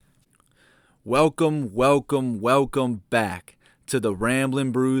Welcome back to the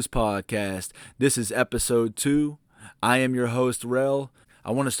Ramblin' Brews podcast. This is episode 2. I am your host, Rel.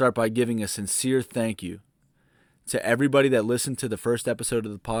 I want to start by giving a sincere thank you to everybody that listened to the first episode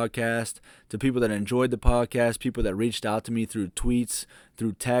of the podcast, to people that enjoyed the podcast, people that reached out to me through tweets,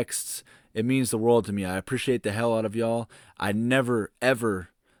 through texts. It means the world to me. I appreciate the hell out of y'all. I never, ever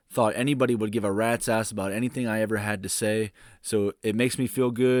thought anybody would give a rat's ass about anything I ever had to say. So it makes me feel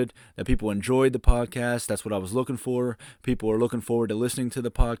good that people enjoyed the podcast. That's what I was looking for. People are looking forward to listening to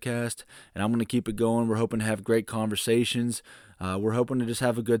the podcast, and I'm going to keep it going. We're hoping to have great conversations. We're hoping to just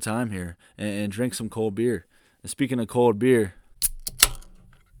have a good time here and drink some cold beer. And speaking of cold beer,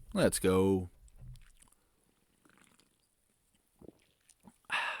 let's go.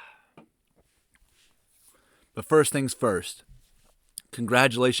 But first things first.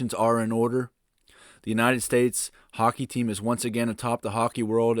 Congratulations are in order. The United States hockey team is once again atop the hockey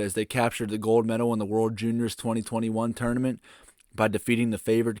world as they captured the gold medal in the World Juniors 2021 tournament by defeating the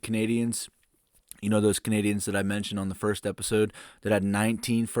favored Canadians. You know those Canadians that I mentioned on the first episode that had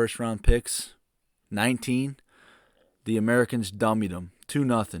 19 first-round picks? 19? The Americans dummied them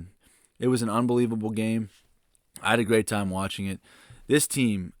 2-0. It was an unbelievable game. I had a great time watching it. This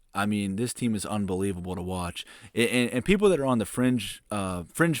team is unbelievable to watch. And people that are on the fringe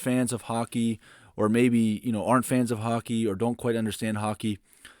fans of hockey, or maybe aren't fans of hockey or don't quite understand hockey,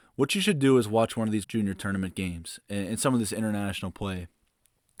 what you should do is watch one of these junior tournament games and some of this international play.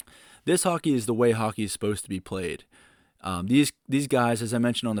 This hockey is the way hockey is supposed to be played. These guys, as I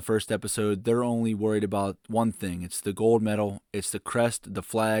mentioned on the first episode, they're only worried about one thing. It's the gold medal. It's the crest, the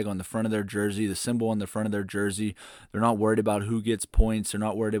flag on the front of their jersey, the symbol on the front of their jersey. They're not worried about who gets points. They're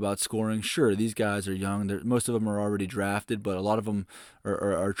not worried about scoring. Sure, these guys are young. Most of them are already drafted, but a lot of them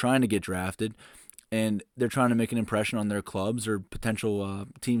are trying to get drafted, and they're trying to make an impression on their clubs or potential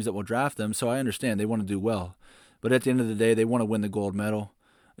teams that will draft them. So I understand they want to do well. But at the end of the day, they want to win the gold medal.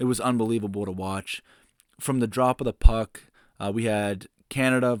 It was unbelievable to watch. From the drop of the puck, we had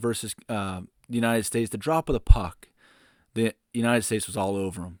Canada versus the United States. The drop of the puck, the United States was all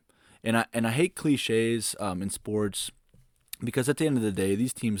over them. And I hate cliches in sports because at the end of the day,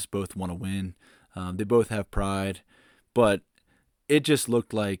 these teams both want to win. They both have pride. But it just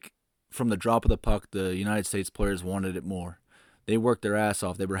looked like from the drop of the puck, the United States players wanted it more. They worked their ass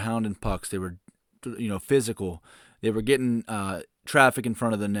off. They were hounding pucks. They were physical. They were getting traffic in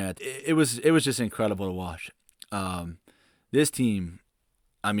front of the net. It was just incredible to watch. This team,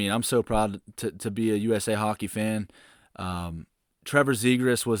 I'm so proud to be a USA Hockey fan. Trevor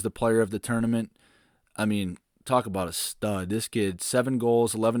Zegras was the player of the tournament. Talk about a stud. This kid, 7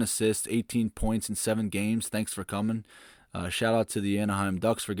 goals, 11 assists, 18 points in 7 games. Thanks for coming. Shout out to the Anaheim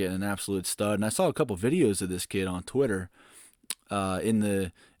Ducks for getting an absolute stud. And I saw a couple videos of this kid on Twitter in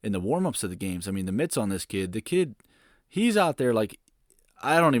the warm-ups of the games. The mitts on this kid. The kid, he's out there like,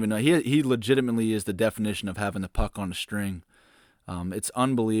 I don't even know. He legitimately is the definition of having the puck on a string. It's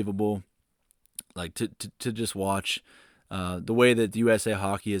unbelievable, like to just watch the way that the USA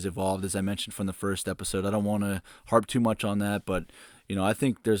Hockey has evolved. As I mentioned from the first episode, I don't want to harp too much on that, but I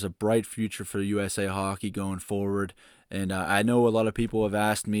think there's a bright future for USA Hockey going forward. And I know a lot of people have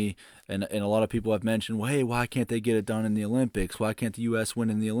asked me, and a lot of people have mentioned, well, hey, why can't they get it done in the Olympics? Why can't the U.S. win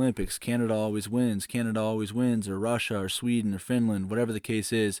in the Olympics? Canada always wins, or Russia, or Sweden, or Finland, whatever the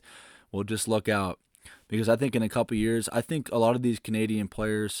case is. Well, just look out. Because I think in a couple years, I think a lot of these Canadian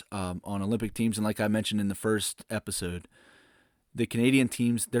players on Olympic teams, and like I mentioned in the first episode, the Canadian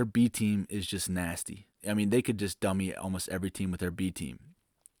teams, their B team is just nasty. They could just dummy almost every team with their B team.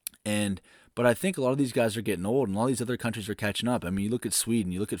 But I think a lot of these guys are getting old, and all these other countries are catching up. You look at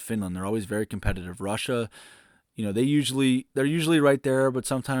Sweden, you look at Finland; they're always very competitive. Russia, they're usually right there, but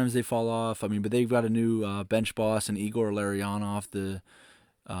sometimes they fall off. But they've got a new bench boss, and Igor Larionov, the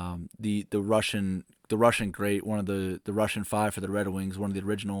Russian great, one of the Russian five for the Red Wings, one of the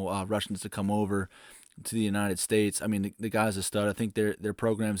original Russians to come over to the United States. The guy's a stud. I think their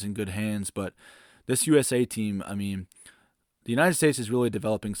program's in good hands. But this USA team, the United States is really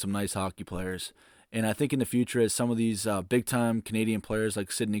developing some nice hockey players. And I think in the future, as some of these big-time Canadian players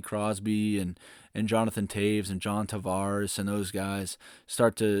like Sidney Crosby and Jonathan Toews and John Tavares and those guys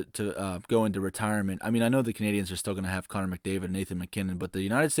start to go into retirement. I know the Canadians are still going to have Connor McDavid and Nathan MacKinnon, but the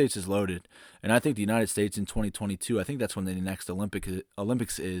United States is loaded. And I think the United States in 2022, I think that's when the next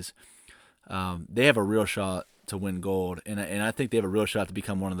Olympics is, they have a real shot to win gold. And I think they have a real shot to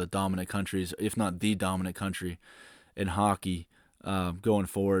become one of the dominant countries, if not the dominant country in hockey going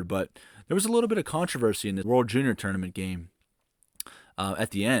forward. But there was a little bit of controversy in the World Junior Tournament game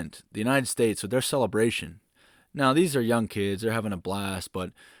at the end. The United States, with their celebration. Now, these are young kids. They're having a blast,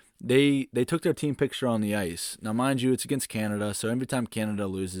 but they took their team picture on the ice. Now, mind you, it's against Canada, so every time Canada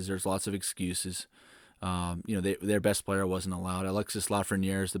loses, there's lots of excuses. Their best player wasn't allowed. Alexis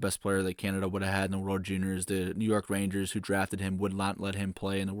Lafreniere, the best player that Canada would have had in the World Juniors. The New York Rangers, who drafted him, would not let him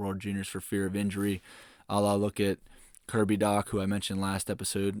play in the World Juniors for fear of injury. I'll look at Kirby Dach, who I mentioned last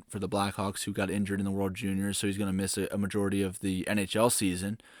episode for the Blackhawks, who got injured in the World Juniors, so he's going to miss a majority of the NHL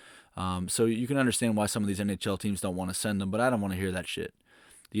season. So you can understand why some of these NHL teams don't want to send them, but I don't want to hear that shit.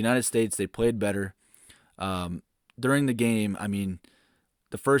 The United States, they played better. During the game, I mean,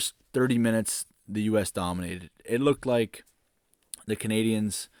 the first 30 minutes, the U.S. dominated. It looked like the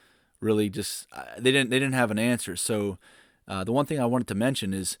Canadians really just they didn't have an answer. So the one thing I wanted to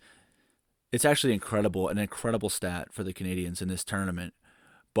mention is it's actually an incredible stat for the Canadians in this tournament.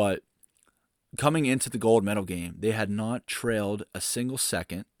 But coming into the gold medal game, they had not trailed a single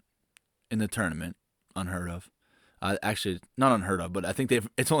second in the tournament. Unheard of. Actually, not unheard of, but I think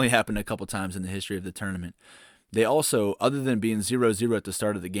it's only happened a couple times in the history of the tournament. They also, other than being 0-0 at the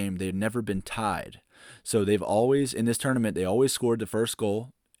start of the game, they've never been tied. So they've always, in this tournament, they always scored the first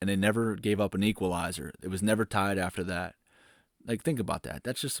goal, and they never gave up an equalizer. It was never tied after that. Like, think about that.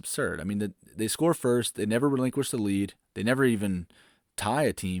 That's just absurd. I mean, they score first. They never relinquish the lead. They never even tie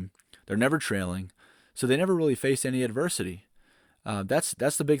a team. They're never trailing. So they never really faced any adversity. That's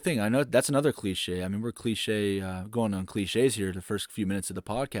the big thing. I know that's another cliche. I mean, we're going on cliches here the first few minutes of the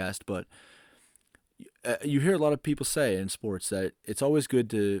podcast, but you hear a lot of people say in sports that it's always good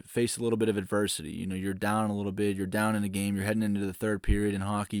to face a little bit of adversity. You know, you're down a little bit, you're down in a game, you're heading into the third period in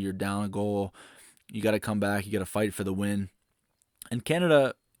hockey, you're down a goal, you got to come back, you got to fight for the win. And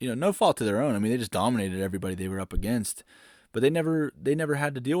Canada, no fault to their own. I mean, they just dominated everybody they were up against, but they never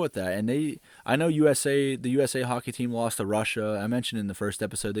had to deal with that. And I know the USA hockey team lost to Russia. I mentioned in the first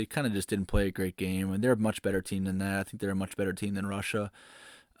episode, they kind of just didn't play a great game, and they're a much better team than that. I think they're a much better team than Russia.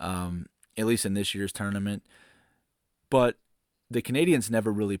 At least in this year's tournament. But the Canadians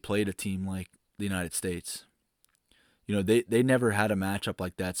never really played a team like the United States. They never had a matchup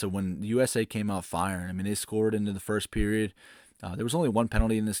like that. So when the USA came out firing, I mean, they scored into the first period. There was only one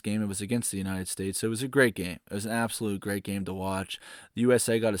penalty in this game. It was against the United States. So it was a great game. It was an absolute great game to watch. The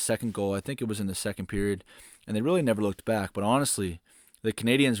USA got a second goal. I think it was in the second period. And they really never looked back. But honestly, the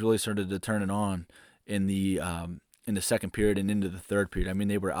Canadians really started to turn it on in the second period and into the third period. I mean,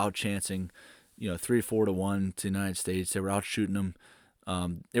 they were outchancing, 3-4-1 to the United States. They were out shooting them.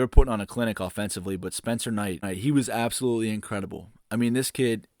 They were putting on a clinic offensively, but Spencer Knight, he was absolutely incredible. I mean, this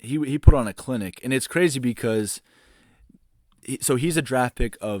kid, he put on a clinic, and it's crazy because he's a draft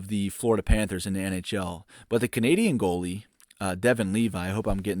pick of the Florida Panthers in the NHL, but the Canadian goalie, Devin Levi, I hope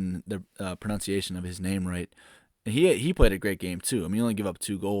I'm getting the pronunciation of his name right, he played a great game too. I mean, he only gave up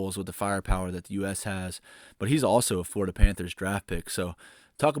 2 goals with the firepower that the U.S. has, but he's also a Florida Panthers draft pick. So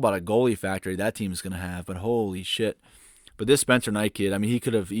talk about a goalie factory that team's going to have, but holy shit. But this Spencer Knight kid, I mean, he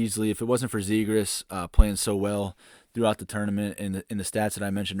could have easily, if it wasn't for Zegras playing so well throughout the tournament in the stats that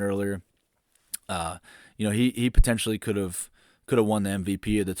I mentioned earlier, he potentially could have won the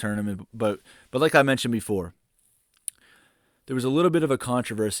MVP of the tournament. But like I mentioned before, there was a little bit of a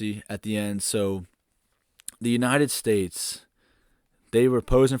controversy at the end. So the United States, they were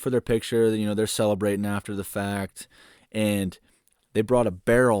posing for their picture. They're celebrating after the fact, and they brought a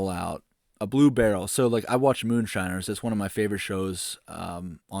barrel out, a blue barrel. So, like, I watch Moonshiners. It's one of my favorite shows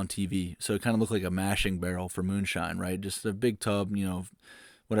on TV. So it kind of looked like a mashing barrel for moonshine, right? Just a big tub,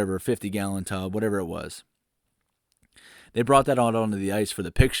 whatever, 50-gallon tub, whatever it was. They brought that out onto the ice for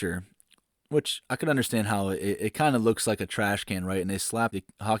the picture, which I could understand how it kind of looks like a trash can, right? And they slapped the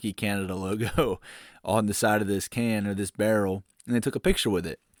Hockey Canada logo on the side of this can or this barrel, and they took a picture with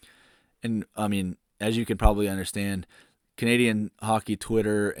it. And, I mean, as you can probably understand, Canadian hockey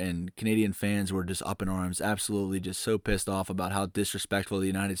Twitter and Canadian fans were just up in arms, absolutely just so pissed off about how disrespectful the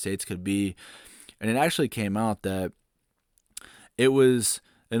United States could be. And it actually came out that it was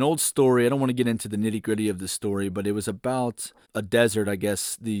an old story. I don't want to get into the nitty-gritty of the story, but it was about a desert, I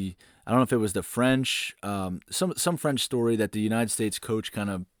guess. I don't know if it was the French, some French story that the United States coach kind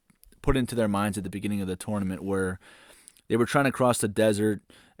of put into their minds at the beginning of the tournament, where they were trying to cross the desert,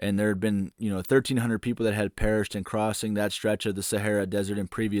 and there had been 1,300 people that had perished in crossing that stretch of the Sahara Desert in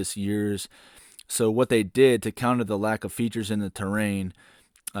previous years. So what they did to counter the lack of features in the terrain,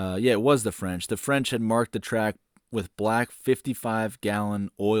 it was the French. The French had marked the track with black 55-gallon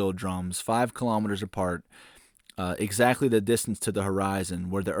oil drums 5 kilometers apart, exactly the distance to the horizon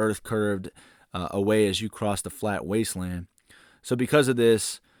where the earth curved away as you crossed the flat wasteland. So because of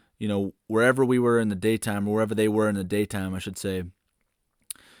this, wherever we were in the daytime, or wherever they were in the daytime, I should say,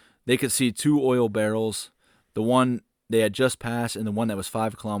 they could see 2 oil barrels. The one they had just passed, and the one that was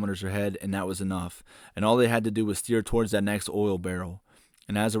 5 kilometers ahead, and that was enough. And all they had to do was steer towards that next oil barrel.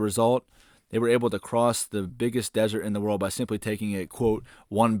 And as a result, they were able to cross the biggest desert in the world by simply taking it, quote,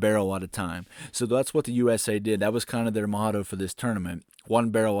 one barrel at a time. So that's what the USA did. That was kind of their motto for this tournament, one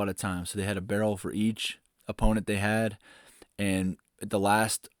barrel at a time. So they had a barrel for each opponent they had, and the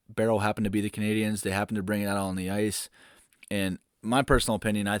last barrel happened to be the Canadians. They happened to bring it out on the ice. And my personal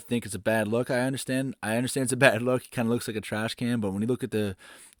opinion, I think it's a bad look. I understand it's a bad look. It kind of looks like a trash can, but when you look at the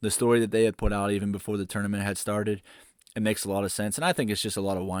story that they had put out even before the tournament had started, it makes a lot of sense. And I think it's just a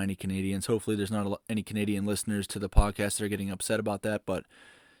lot of whiny Canadians. Hopefully there's not any Canadian listeners to the podcast that are getting upset about that, but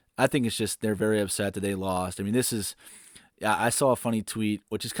I think it's just they're very upset that they lost. I mean, I saw a funny tweet,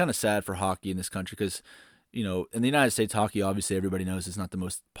 which is kind of sad for hockey in this country because, in the United States, hockey, obviously everybody knows is not the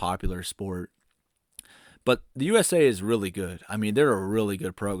most popular sport. But the USA is really good. I mean, they're a really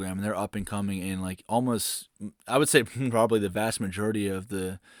good program, and they're up and coming, and almost, I would say probably the vast majority of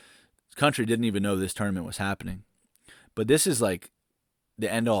the country didn't even know this tournament was happening. But this is the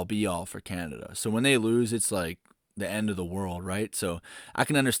end-all, be-all for Canada. So when they lose, it's like the end of the world, right? So I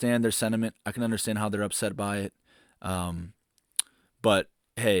can understand their sentiment. I can understand how they're upset by it. But,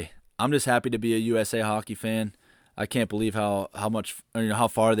 hey, I'm just happy to be a USA hockey fan. I can't believe how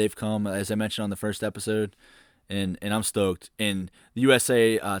far they've come, as I mentioned on the first episode, and I'm stoked. And the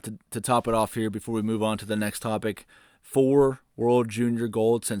USA, to top it off here before we move on to the next topic, 4 World Junior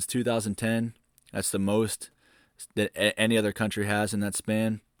Gold since 2010. That's the most that any other country has in that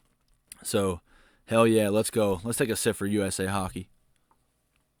span. So, hell yeah, let's go. Let's take a sip for USA hockey.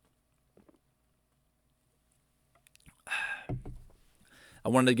 I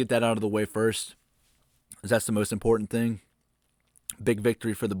wanted to get that out of the way first, because that's the most important thing. Big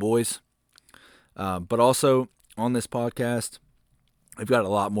victory for the boys. But also, on this podcast, we've got a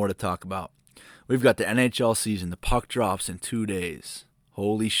lot more to talk about. We've got the NHL season. The puck drops in 2 days.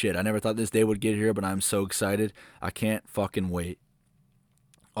 Holy shit, I never thought this day would get here, but I'm so excited. I can't fucking wait.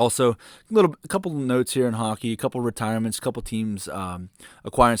 Also, a couple notes here in hockey, a couple retirements, a couple teams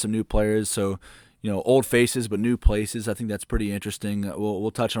acquiring some new players. So, old faces but new places. I think that's pretty interesting.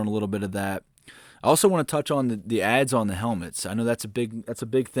 We'll touch on a little bit of that. I also want to touch on the ads on the helmets. I know that's a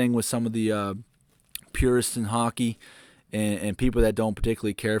big thing with some of the purists in hockey and people that don't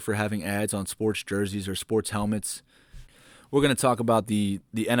particularly care for having ads on sports jerseys or sports helmets. We're going to talk about the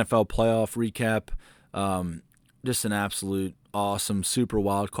NFL playoff recap. Just an absolute awesome super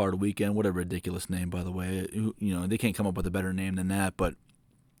wild card weekend. What a ridiculous name, by the way. They can't come up with a better name than that. But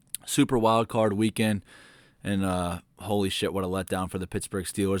super wild card weekend, and holy shit, what a letdown for the Pittsburgh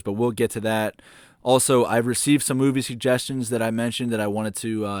Steelers. But we'll get to that. Also, I've received some movie suggestions that I mentioned that I wanted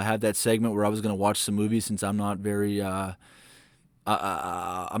to have that segment where I was going to watch some movies, since I'm not very, I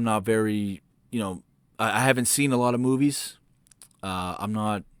haven't seen a lot of movies. I'm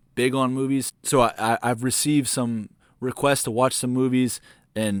not big on movies, so I've received some requests to watch some movies,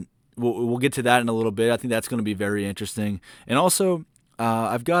 and we'll get to that in a little bit. I think that's going to be very interesting. And also,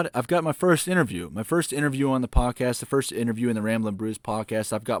 I've got my first interview on the podcast, the first interview in the Ramblin' Brews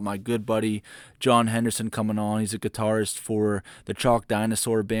podcast. I've got my good buddy John Henderson coming on. He's a guitarist for the Chalk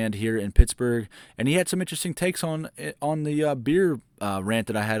Dinosaur band here in Pittsburgh, and he had some interesting takes on the beer rant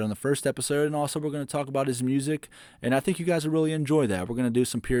that I had on the first episode. And also, we're going to talk about his music, and I think you guys will really enjoy that. We're going to do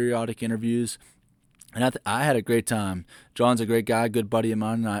some periodic interviews, and I had a great time. John's a great guy, good buddy of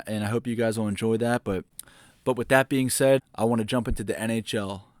mine, and I hope you guys will enjoy that. But with that being said, I want to jump into the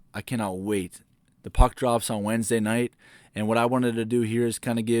NHL. I cannot wait. The puck drops on Wednesday night, and what I wanted to do here is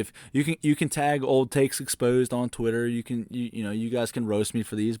kind of give you can tag Old Takes Exposed on Twitter. You guys can roast me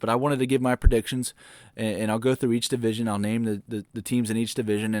for these, but I wanted to give my predictions, and I'll go through each division. I'll name the teams in each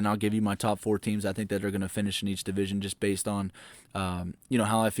division, and I'll give you my top 4 teams I think that are going to finish in each division, just based on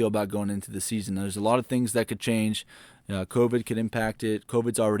how I feel about going into the season. There's a lot of things that could change. COVID could impact it.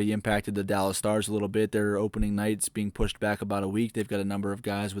 COVID's already impacted the Dallas Stars a little bit. Their opening night's being pushed back about a week. They've got a number of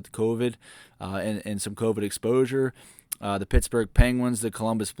guys with COVID and some COVID exposure. The Pittsburgh Penguins, the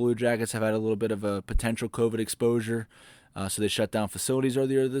Columbus Blue Jackets have had a little bit of a potential COVID exposure, so they shut down facilities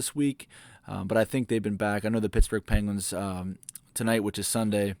earlier this week. But I think they've been back. I know the Pittsburgh Penguins tonight, which is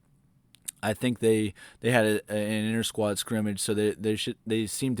Sunday, I think they had an inter-squad scrimmage, so they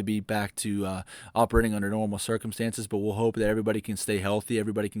seem to be back to operating under normal circumstances. But we'll hope that everybody can stay healthy,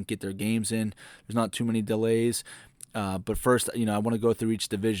 everybody can get their games in. There's not too many delays. But first, I want to go through each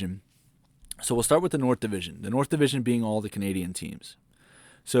division. So we'll start with the North Division. The North Division being all the Canadian teams.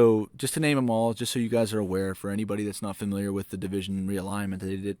 So just to name them all, just so you guys are aware, for anybody that's not familiar with the division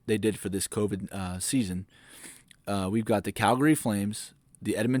realignment they did for this COVID season, we've got the Calgary Flames,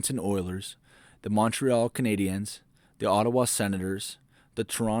 the Edmonton Oilers, the Montreal Canadiens, the Ottawa Senators, the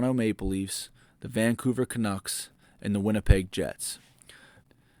Toronto Maple Leafs, the Vancouver Canucks, and the Winnipeg Jets.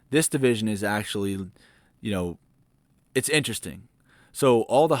 This division is actually, it's interesting. So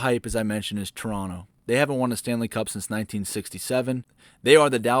all the hype, as I mentioned, is Toronto. They haven't won a Stanley Cup since 1967. They are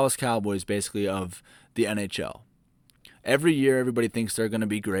the Dallas Cowboys, basically, of the NHL. Every year, everybody thinks they're going to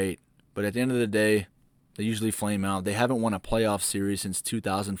be great, but at the end of the day, they usually flame out. They haven't won a playoff series since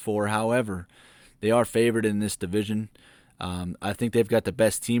 2004. However, they are favored in this division. I think they've got the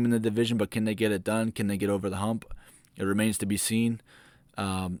best team in the division, but can they get it done? Can they get over the hump? It remains to be seen.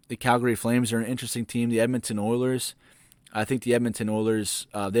 The Calgary Flames are an interesting team. The Edmonton Oilers, I think the Edmonton Oilers,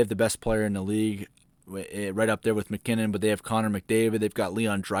 they have the best player in the league, right up there with McKinnon, but they have Connor McDavid. They've got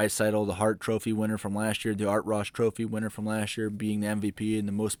Leon Draisaitl, the Hart Trophy winner from last year, the Art Ross Trophy winner from last year, being the MVP and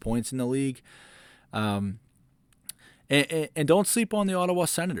the most points in the league. And don't sleep on the Ottawa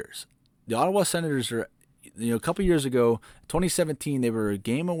Senators. The Ottawa Senators are, a couple years ago, 2017, they were a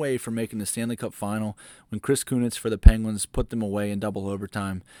game away from making the Stanley Cup final when Chris Kunitz for the Penguins put them away in double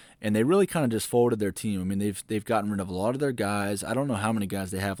overtime, and they really kind of just folded their team. I mean, they've gotten rid of a lot of their guys. I don't know how many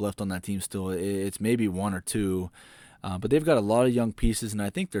guys they have left on that team still. It's maybe one or two, but they've got a lot of young pieces, and I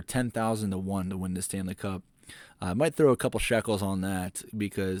think they're 10,000 to 1 to win the Stanley Cup. I might throw a couple shekels on that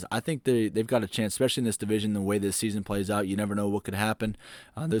because I think they've got a chance, especially in this division, the way this season plays out. You never know what could happen.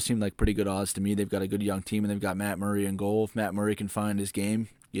 Those seem like pretty good odds to me. They've got a good young team, and they've got Matt Murray in goal. If Matt Murray can find his game,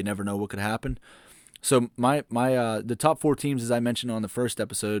 you never know what could happen. So the top 4 teams, as I mentioned on the first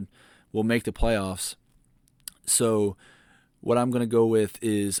episode, will make the playoffs. So what I'm going to go with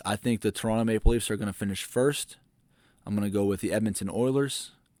is I think the Toronto Maple Leafs are going to finish first. I'm going to go with the Edmonton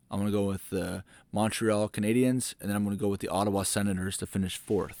Oilers. I'm going to go with the Montreal Canadiens, and then I'm going to go with the Ottawa Senators to finish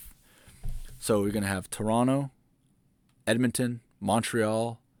 4th. So we're going to have Toronto, Edmonton,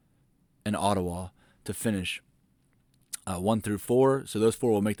 Montreal, and Ottawa to finish 1 through 4. So those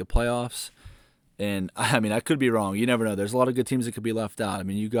 4 will make the playoffs. And, I mean, I could be wrong. You never know. There's a lot of good teams that could be left out. I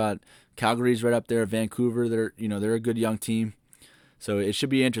mean, you got Calgary's right up there, Vancouver. They're a good young team. So it should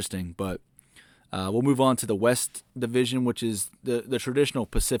be interesting, but we'll move on to the West Division, which is the traditional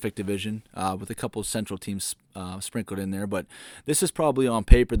Pacific Division, with a couple of Central teams sprinkled in there. But this is probably on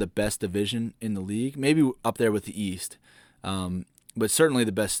paper the best division in the league, maybe up there with the East, but certainly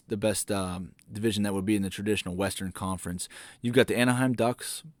the best division that would be in the traditional Western Conference. You've got the Anaheim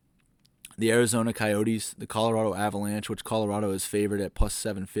Ducks, the Arizona Coyotes, the Colorado Avalanche, which Colorado is favored at plus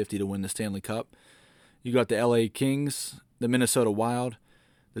 750 to win the Stanley Cup. You got the LA Kings, the Minnesota Wild,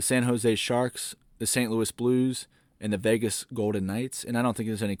 the San Jose Sharks, the St. Louis Blues, and the Vegas Golden Knights. And I don't think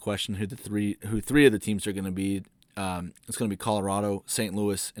there's any question who three of the teams are going to be. It's going to be Colorado, St.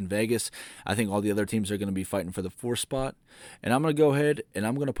 Louis, and Vegas. I think all the other teams are going to be fighting for the 4th spot. And I'm going to go ahead and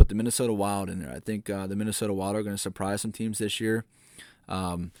I'm going to put the Minnesota Wild in there. I think the Minnesota Wild are going to surprise some teams this year.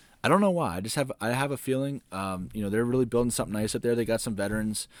 I don't know why. I have a feeling. They're really building something nice up there. They got some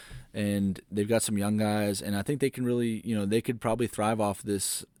veterans, and they've got some young guys, and I think they can really, they could probably thrive off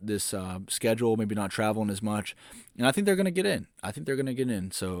this schedule. Maybe not traveling as much, and I think they're going to get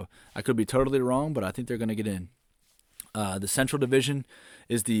in. So I could be totally wrong, but I think they're going to get in. The Central Division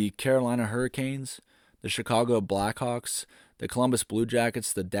is the Carolina Hurricanes, the Chicago Blackhawks, the Columbus Blue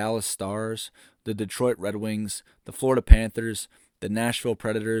Jackets, the Dallas Stars, the Detroit Red Wings, the Florida Panthers, the Nashville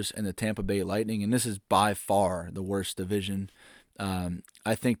Predators, and the Tampa Bay Lightning, and this is by far the worst division.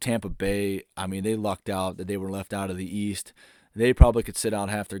 I think Tampa Bay, they lucked out that they were left out of the East. They probably could sit out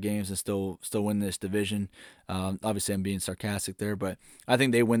half their games and still win this division. Obviously, I'm being sarcastic there, but I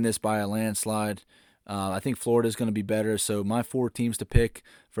think they win this by a landslide. I think Florida's going to be better, so my 4 teams to pick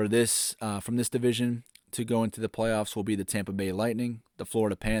for this from this division to go into the playoffs will be the Tampa Bay Lightning, the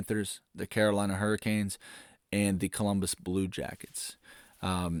Florida Panthers, the Carolina Hurricanes, and the Columbus Blue Jackets.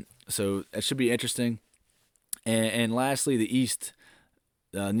 So it should be interesting. And lastly, the East,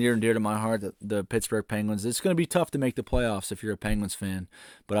 near and dear to my heart, the Pittsburgh Penguins. It's going to be tough to make the playoffs if you're a Penguins fan,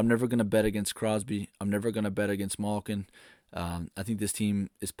 but I'm never going to bet against Crosby. I'm never going to bet against Malkin. I think this team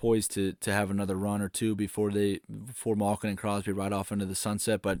is poised to have another run or two before Malkin and Crosby ride off into the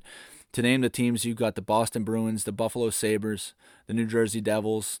sunset. But to name the teams, you've got the Boston Bruins, the Buffalo Sabres, the New Jersey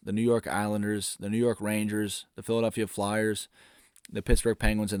Devils, the New York Islanders, the New York Rangers, the Philadelphia Flyers, the Pittsburgh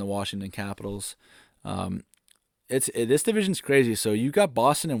Penguins, and the Washington Capitals. This division's crazy. So you got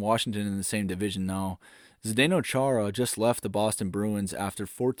Boston and Washington in the same division now. Zdeno Chara just left the Boston Bruins after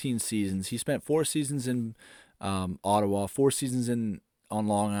 14 seasons. He spent 4 seasons in Ottawa, 4 seasons on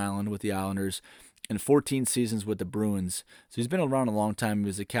Long Island with the Islanders, and 14 seasons with the Bruins. So he's been around a long time. He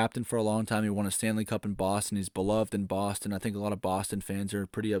was a captain for a long time. He won a Stanley Cup in Boston. He's beloved in Boston. I think a lot of Boston fans are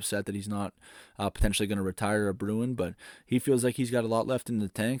pretty upset that he's not potentially going to retire a Bruin, but he feels like he's got a lot left in the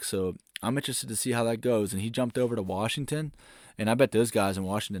tank. So I'm interested to see how that goes. And he jumped over to Washington, and I bet those guys in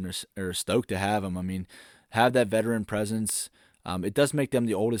Washington are stoked to have him. I mean, have that veteran presence. It does make them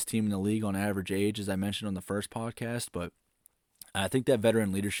the oldest team in the league on average age, as I mentioned on the first podcast, but I think that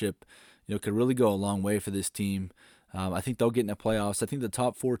veteran leadership, could really go a long way for this team. I think they'll get in the playoffs. I think the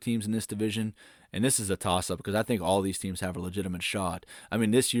top 4 teams in this division, and this is a toss-up because I think all these teams have a legitimate shot. I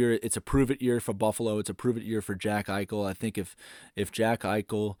mean, this year, it's a prove-it year for Buffalo. It's a prove-it year for Jack Eichel. I think if Jack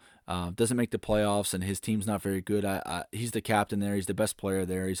Eichel doesn't make the playoffs and his team's not very good, he's the captain there. He's the best player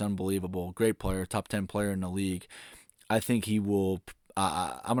there. He's unbelievable. Great player, top 10 player in the league. I think he will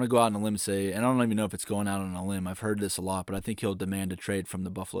I'm going to go out on a limb and say, and I don't even know if it's going out on a limb. I've heard this a lot, but I think he'll demand a trade from the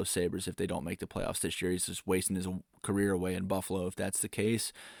Buffalo Sabres if they don't make the playoffs this year. He's just wasting his career away in Buffalo if that's the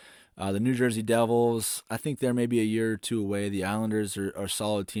case. The New Jersey Devils, I think they're maybe a year or two away. The Islanders are a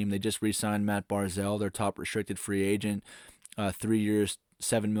solid team. They just re-signed Matt Barzal, their top restricted free agent, 3 years,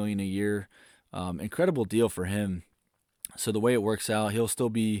 $7 million a year. Incredible deal for him. So the way it works out, he'll still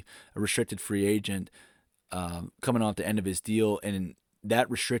be a restricted free agent coming off the end of his deal, and that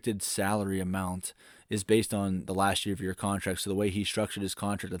restricted salary amount is based on the last year of your contract. So the way he structured his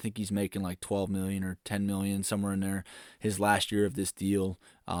contract, I think he's making like $12 million or $10 million, somewhere in there, his last year of this deal.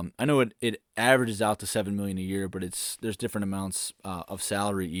 I know it averages out to $7 million a year, but there's different amounts of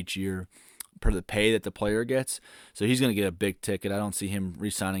salary each year per the pay that the player gets. So he's going to get a big ticket. I don't see him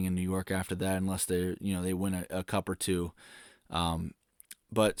re-signing in New York after that unless they win a cup or two.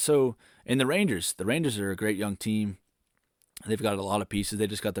 But so in the Rangers are a great young team. They've got a lot of pieces. They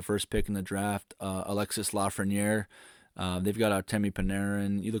just got the first pick in the draft, Alexis Lafreniere. They've got Artemi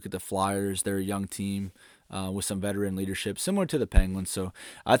Panarin. You look at the Flyers; they're a young team with some veteran leadership, similar to the Penguins. So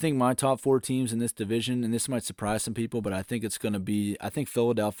I think my top 4 teams in this division, and this might surprise some people, but I think it's going to be. I think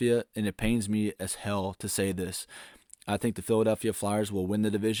Philadelphia, and it pains me as hell to say this. I think the Philadelphia Flyers will win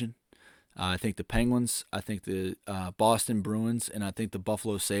the division. I think the Penguins, I think the Boston Bruins, and I think the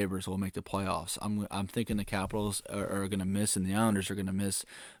Buffalo Sabres will make the playoffs. I'm thinking the Capitals are going to miss, and the Islanders are going to miss.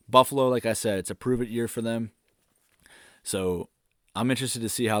 Buffalo, like I said, it's a prove-it year for them. So I'm interested to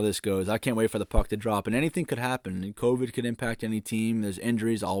see how this goes. I can't wait for the puck to drop, and anything could happen. COVID could impact any team. There's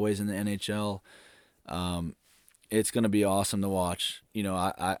injuries always in the NHL. It's going to be awesome to watch.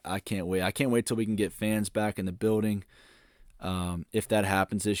 I can't wait. I can't wait till we can get fans back in the building. If that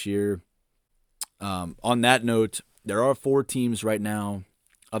happens this year. On that note, there are 4 teams right now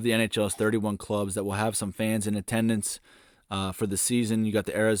of the NHL's 31 clubs that will have some fans in attendance for the season. You got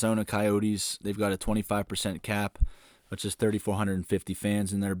the Arizona Coyotes. They've got a 25% cap, which is 3,450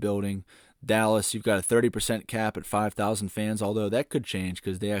 fans in their building. Dallas, you've got a 30% cap at 5,000 fans, although that could change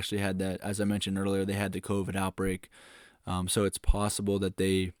because they actually had that, as I mentioned earlier, they had the COVID outbreak. So it's possible that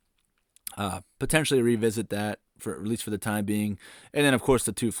they potentially revisit that, at least for the time being. And then, of course,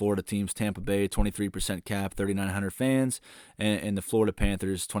 the 2 Florida teams, Tampa Bay, 23% cap, 3,900 fans, and the Florida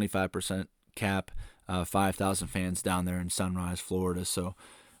Panthers, 25% cap, 5,000 fans down there in Sunrise, Florida. So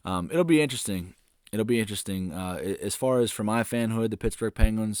it'll be interesting. As far as for my fanhood, the Pittsburgh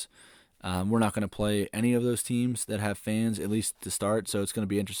Penguins, we're not going to play any of those teams that have fans, at least to start, so it's going to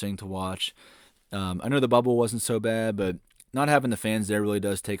be interesting to watch. I know the bubble wasn't so bad, but not having the fans there really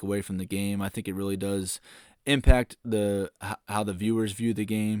does take away from the game. I think it really does impact how the viewers view the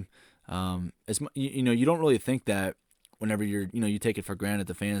game. You don't really think that whenever you take it for granted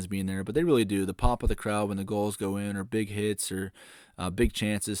the fans being there, but they really do. The pop of the crowd when the goals go in, or big hits, or big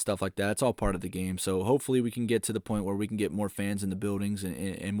chances, stuff like that. It's all part of the game. So hopefully we can get to the point where we can get more fans in the buildings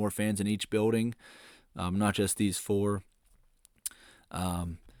and more fans in each building, not just these 4.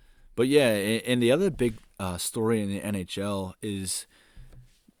 But yeah, and the other big story in the NHL is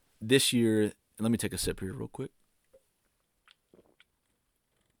this year. Let me take a sip here real quick.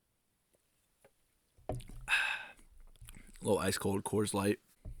 A little ice cold Coors Light.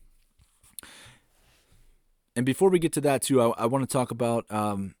 And before we get to that too, I want to talk about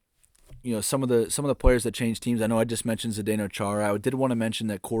some of the players that changed teams. I know I just mentioned Zdeno Chara. I did want to mention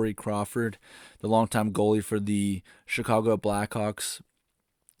that Corey Crawford, the longtime goalie for the Chicago Blackhawks,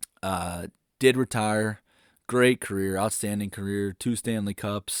 did retire. Great career, outstanding career, 2 Stanley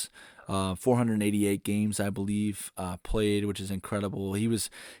Cups. 488 games, I believe, played, which is incredible. He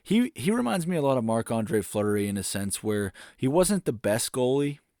reminds me a lot of Marc-Andre Fleury in a sense where he wasn't the best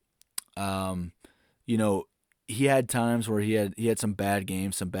goalie. He had times where he had some bad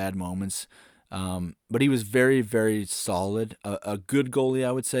games, some bad moments, but he was very, very solid. A good goalie,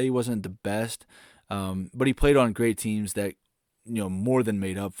 I would say. He wasn't the best, But he played on great teams that, more than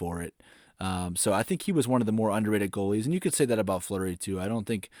made up for it. So I think he was one of the more underrated goalies, and you could say that about Fleury too. I don't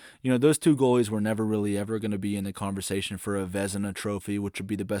think, those two goalies were never really ever going to be in the conversation for a Vezina trophy, which would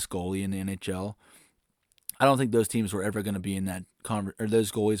be the best goalie in the NHL. I don't think those teams were ever going to be in that or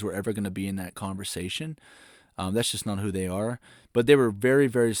those goalies were ever going to be in that conversation. That's just not who they are. But they were very,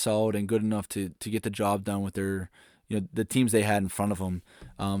 very solid and good enough to get the job done with their, the teams they had in front of them.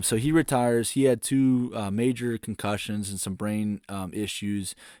 So he retires. He had two major concussions and some brain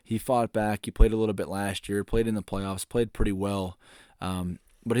issues. He fought back. He played a little bit last year, played in the playoffs, played pretty well.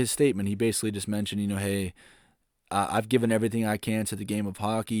 But his statement, he basically just mentioned, hey, I've given everything I can to the game of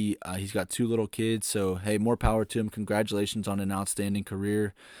hockey. He's got two little kids, so hey, more power to him. Congratulations on an outstanding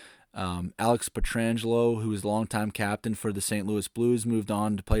career. Alex Pietrangelo, who was longtime captain for the St. Louis Blues, moved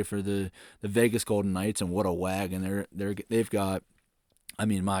on to play for the Vegas Golden Knights, and what a wagon they've got. I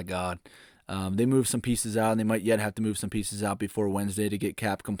mean, my God. They moved some pieces out, and they might yet have to move some pieces out before Wednesday to get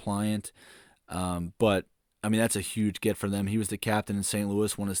cap compliant. But, I mean, that's a huge get for them. He was the captain in St.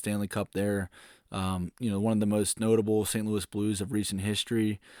 Louis, won a Stanley Cup there. One of the most notable St. Louis Blues of recent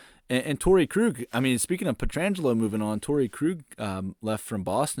history. And Torrey Krug, I mean, speaking of Pietrangelo moving on, Torrey Krug left from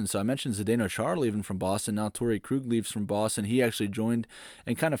Boston. So I mentioned Zdeno Chara leaving from Boston. Now Torrey Krug leaves from Boston. He actually joined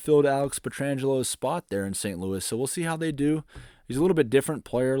and kind of filled Alex Pietrangelo's spot there in St. Louis. So we'll see how they do. He's a little bit different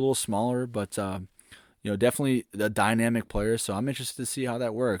player, a little smaller, but definitely a dynamic player. So I'm interested to see how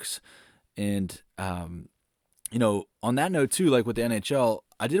that works. And on that note too, like with the NHL,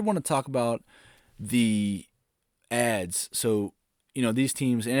 I did want to talk about the ads. So, these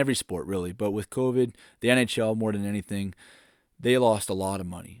teams in every sport really, but with COVID, the NHL more than anything, they lost a lot of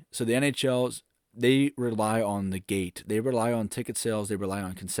money. So the NHLs, they rely on the gate. They rely on ticket sales. They rely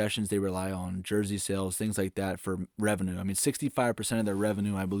on concessions. They rely on jersey sales, things like that for revenue. I mean, 65% of their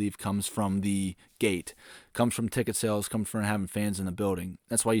revenue, I believe, comes from the gate, comes from ticket sales, comes from having fans in the building.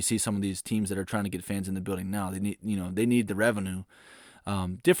 That's why you see some of these teams that are trying to get fans in the building now. They need the revenue.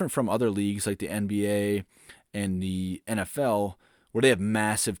 Different from other leagues like the NBA and the NFL, where they have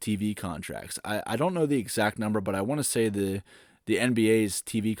massive TV contracts. I don't know the exact number, but I want to say the NBA's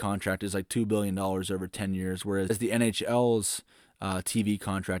TV contract is like $2 billion over 10 years, whereas the NHL's TV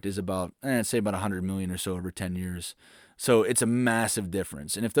contract is about, say about $100 million or so over 10 years. So it's a massive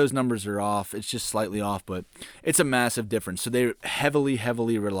difference. And if those numbers are off, it's just slightly off, but it's a massive difference. So they heavily,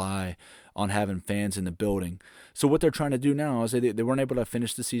 heavily rely on having fans in the building. So what they're trying to do now is they weren't able to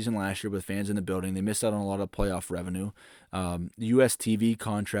finish the season last year with fans in the building. They missed out on a lot of playoff revenue. The U.S. TV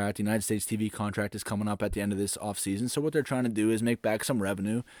contract, the United States TV contract is coming up at the end of this offseason. So what they're trying to do is make back some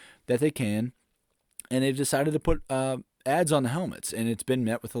revenue that they can. And they've decided to put ads on the helmets. And it's been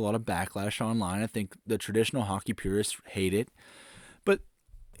met with a lot of backlash online. I think the traditional hockey purists hate it. But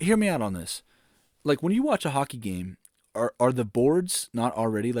hear me out on this. Like when you watch a hockey game, are the boards not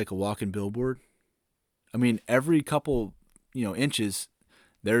already like a walking billboard? I mean, every couple, inches,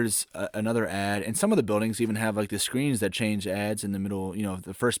 there's another ad, and some of the buildings even have like the screens that change ads in the middle.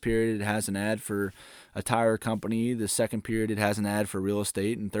 The first period it has an ad for a tire company, the second period it has an ad for real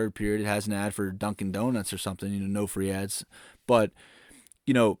estate, and third period it has an ad for Dunkin' Donuts or something. No free ads, but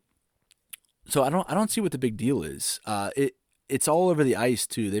so I don't see what the big deal is. It's all over the ice,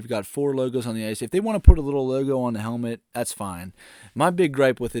 too. They've got 4 logos on the ice. If they want to put a little logo on the helmet, that's fine. My big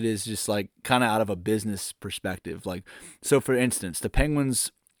gripe with it is just, like, kind of out of a business perspective. Like, so, for instance, the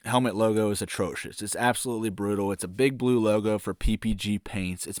Penguins helmet logo is atrocious. It's absolutely brutal. It's a big blue logo for PPG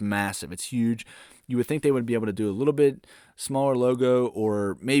Paints. It's massive. It's huge. You would think they would be able to do a little bit smaller logo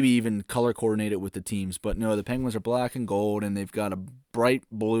or maybe even color coordinate it with the teams. But, no, the Penguins are black and gold, and they've got a bright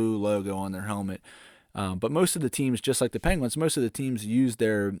blue logo on their helmet. But most of the teams, just like the Penguins, most of the teams use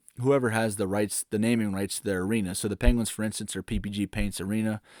whoever has the rights, the naming rights to their arena. So the Penguins, for instance, are PPG Paints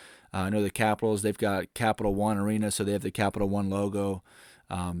Arena. I know the Capitals, they've got Capital One Arena, so they have the Capital One logo.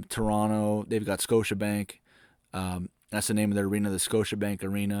 Toronto, they've got Scotiabank. That's the name of their arena, the Scotiabank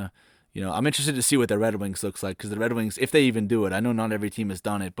Arena. I'm interested to see what the Red Wings looks like, because the Red Wings, if they even do it, I know not every team has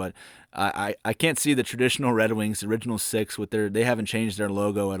done it, but I can't see the traditional Red Wings, the original 6, they haven't changed their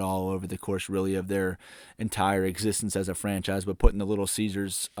logo at all over the course really of their entire existence as a franchise, but putting the Little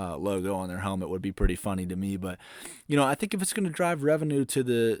Caesars logo on their helmet would be pretty funny to me. But I think if it's going to drive revenue to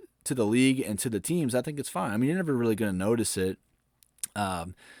the league and to the teams, I think it's fine. I mean, you're never really going to notice it.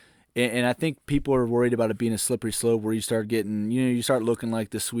 And I think people are worried about it being a slippery slope where you start getting, you start looking like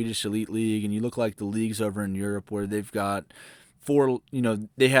the Swedish Elite League, and you look like the leagues over in Europe where they've got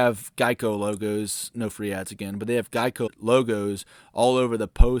they have Geico logos, no free ads again, but they have Geico logos all over the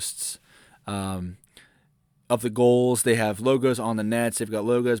posts, of the goals. They have logos on the nets. They've got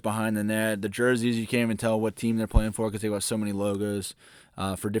logos behind the net. The jerseys, you can't even tell what team they're playing for because they've got so many logos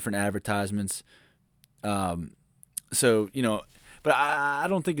for different advertisements. So, but I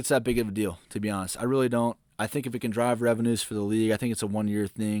don't think it's that big of a deal, to be honest. I really don't. I think if it can drive revenues for the league, I think it's a one-year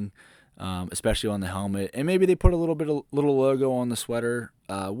thing, especially on the helmet. And maybe they put a little logo on the sweater,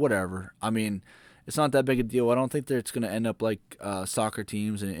 whatever. I mean, it's not that big a deal. I don't think that it's going to end up like soccer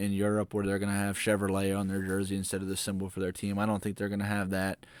teams in Europe where they're going to have Chevrolet on their jersey instead of the symbol for their team. I don't think they're going to have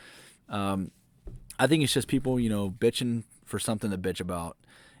that. I think it's just people, bitching for something to bitch about.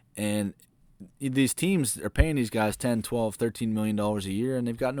 And these teams are paying these guys $10, $12, $13 million a year, and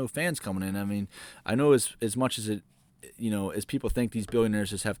they've got no fans coming in. I mean, I know as much as it, as people think these billionaires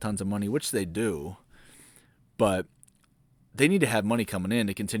just have tons of money, which they do, but they need to have money coming in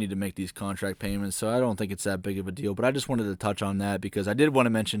to continue to make these contract payments. So I don't think it's that big of a deal. But I just wanted to touch on that because I did want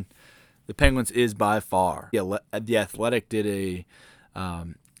to mention the Penguins is by far. Yeah, the Athletic did a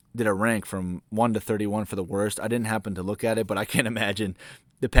rank from 1 to 31 for the worst. I didn't happen to look at it, but I can't imagine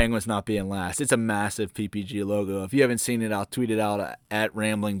the Penguins not being last. It's a massive PPG logo. If you haven't seen it, I'll tweet it out at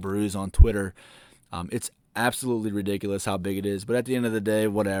Rambling Brews on Twitter. It's absolutely ridiculous how big it is. But at the end of the day,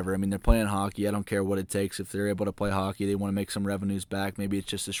 whatever. I mean, they're playing hockey. I don't care what it takes. If they're able to play hockey, they want to make some revenues back. Maybe it's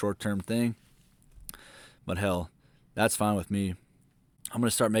just a short-term thing. But hell, that's fine with me. I'm going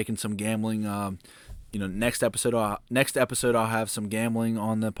to start making some gambling. Next episode I'll have some gambling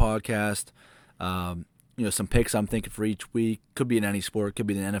on the podcast. Some picks I'm thinking for each week. Could be in any sport. Could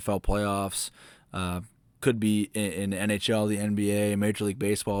be the NFL playoffs. Could be in the NHL, the NBA, Major League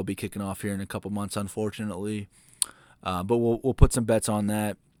Baseball will be kicking off here in a couple months, unfortunately. But we'll put some bets on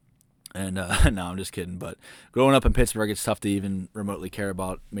that. And no, I'm just kidding. But growing up in Pittsburgh, it's tough to even remotely care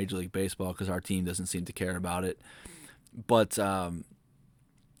about Major League Baseball because our team doesn't seem to care about it. But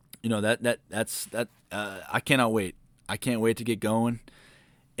that's I cannot wait. I can't wait to get going,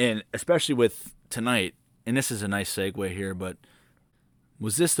 and especially with tonight. And this is a nice segue here, but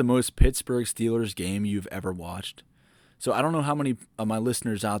was this the most Pittsburgh Steelers game you've ever watched? So I don't know how many of my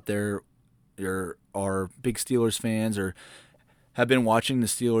listeners out there are big Steelers fans or have been watching the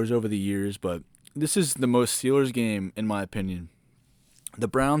Steelers over the years, but this is the most Steelers game, in my opinion. The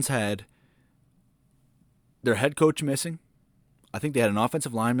Browns had their head coach missing. I think they had an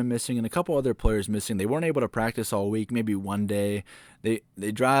offensive lineman missing and a couple other players missing. They weren't able to practice all week, maybe one day. They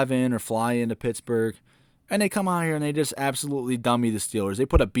drive in or fly into Pittsburgh, and they come out here and they just absolutely dummy the Steelers. They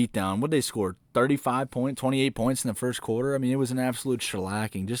put a beat down. What did they score? 28 points in the first quarter? I mean, it was an absolute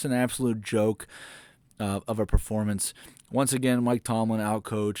shellacking, just an absolute joke of a performance. Once again, Mike Tomlin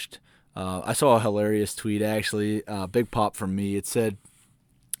outcoached. I saw a hilarious tweet, actually, big pop from me. It said,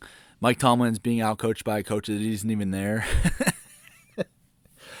 Mike Tomlin's being outcoached by a coach that isn't even there.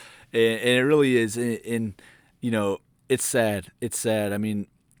 And it really is. It's sad. It's sad. I mean,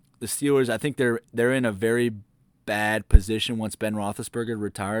 the Steelers, I think they're in a very bad position once Ben Roethlisberger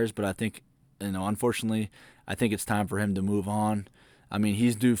retires, but I think, unfortunately, I think it's time for him to move on. I mean,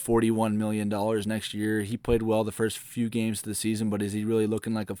 he's due $41 million next year. He played well the first few games of the season, but is he really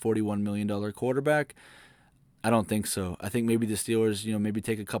looking like a $41 million quarterback? I don't think so. I think maybe the Steelers, maybe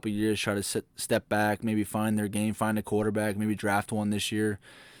take a couple years, try to step back, maybe find their game, find a quarterback, maybe draft one this year.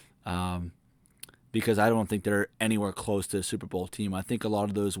 Because I don't think they're anywhere close to a Super Bowl team. I think a lot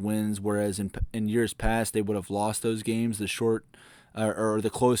of those wins, whereas in years past they would have lost those games, the short or the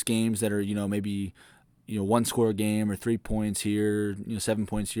close games that are maybe one score game or 3 points here, 7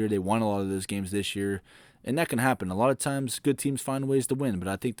 points here. They won a lot of those games this year, and that can happen. A lot of times, good teams find ways to win, but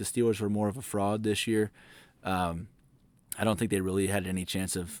I think the Steelers were more of a fraud this year. I don't think they really had any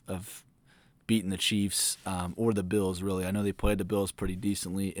chance of beating the Chiefs or the Bills, really. I know they played the Bills pretty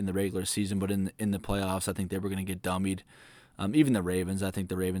decently in the regular season, but in the playoffs, I think they were going to get dummied. Even the Ravens, I think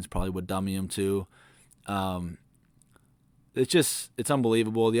the Ravens probably would dummy them too. It's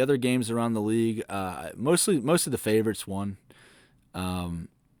unbelievable. The other games around the league, most of the favorites won.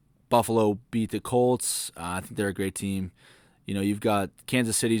 Buffalo beat the Colts. I think they're a great team. You've got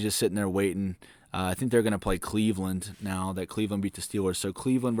Kansas City just sitting there waiting. I think they're going to play Cleveland now that Cleveland beat the Steelers. So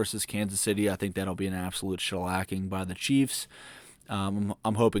Cleveland versus Kansas City, I think that'll be an absolute shellacking by the Chiefs. I'm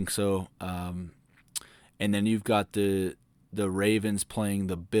hoping so. And then you've got the Ravens playing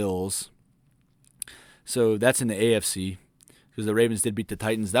the Bills. So that's in the AFC because the Ravens did beat the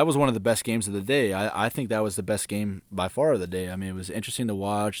Titans. That was one of the best games of the day. I think that was the best game by far of the day. I mean, it was interesting to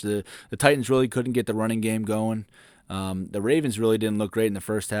watch. The Titans really couldn't get the running game going. The Ravens really didn't look great in the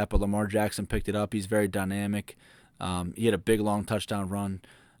first half, but Lamar Jackson picked it up. He's very dynamic. He had a big, long touchdown run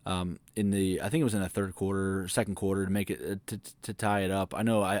I think it was in the second quarter to make it to tie it up. I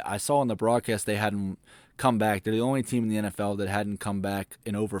know I saw on the broadcast they had him come back. They're the only team in the NFL that hadn't come back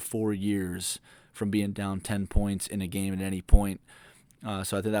in over 4 years from being down 10 points in a game at any point.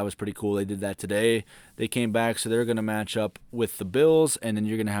 So I think that was pretty cool. They did that today. They came back, so they're going to match up with the Bills, and then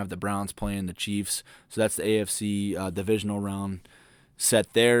you're going to have the Browns playing the Chiefs. So that's the AFC divisional round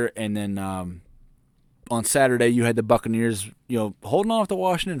set there. And then on Saturday, you had the Buccaneers, holding off the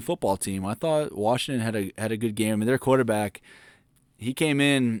Washington football team. I thought Washington had a good game. I mean, their quarterback, he came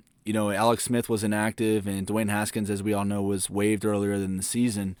in. Alex Smith was inactive, and Dwayne Haskins, as we all know, was waived earlier in the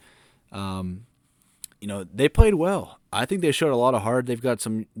season. They played well. I think they showed a lot of heart. They've got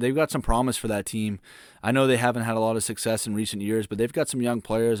some promise for that team. I know they haven't had a lot of success in recent years, but they've got some young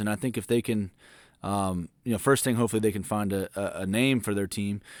players, and I think if they can, first thing, hopefully they can find a name for their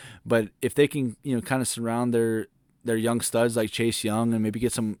team. But if they can, kind of surround their young studs like Chase Young and maybe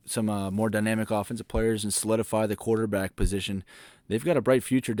get some more dynamic offensive players and solidify the quarterback position, they've got a bright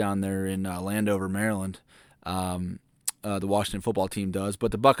future down there in Landover, Maryland. The Washington football team does.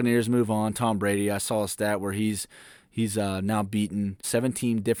 But the Buccaneers move on. Tom Brady, I saw a stat where he's now beaten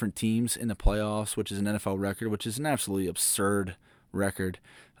 17 different teams in the playoffs, which is an NFL record, which is an absolutely absurd record.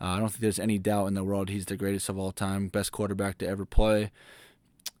 I don't think there's any doubt in the world he's the greatest of all time, best quarterback to ever play.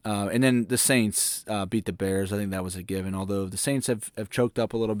 And then the Saints beat the Bears. I think that was a given, although the Saints have choked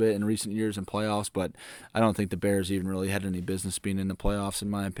up a little bit in recent years in playoffs, but I don't think the Bears even really had any business being in the playoffs, in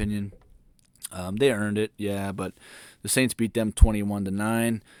my opinion. They earned it, yeah, but the Saints beat them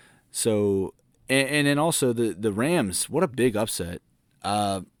 21-9. So, and then also the Rams, what a big upset.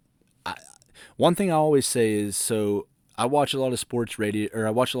 One thing I always say is, so I watch a lot of sports radio, or I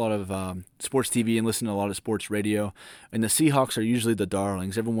watch a lot of sports TV and listen to a lot of sports radio, and the Seahawks are usually the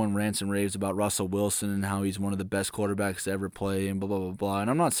darlings. Everyone rants and raves about Russell Wilson and how he's one of the best quarterbacks to ever play and blah, blah, blah, blah. And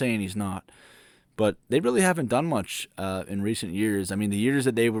I'm not saying he's not. But they really haven't done much in recent years. I mean, the years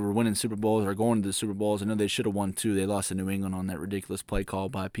that they were winning Super Bowls or going to the Super Bowls, I know they should have won 2. They lost to New England on that ridiculous play call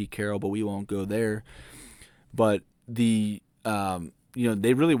by Pete Carroll, but we won't go there. But they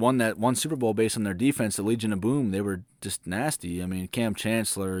really won that one Super Bowl based on their defense. The Legion of Boom, they were just nasty. I mean, Cam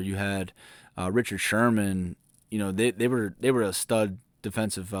Chancellor, you had Richard Sherman. They were a stud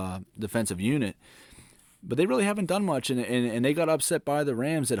defensive unit. But they really haven't done much, and they got upset by the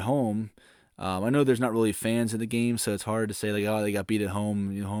Rams at home. I know there's not really fans in the game, so it's hard to say they got beat at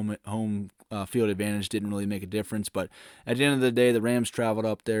home. Home field advantage didn't really make a difference. But at the end of the day, the Rams traveled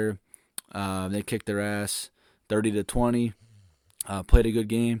up there. They kicked their ass 30-20. Played a good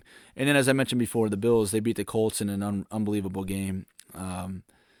game. And then, as I mentioned before, the Bills, they beat the Colts in an unbelievable game.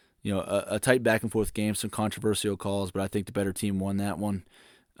 A tight back and forth game, some controversial calls, but I think the better team won that one.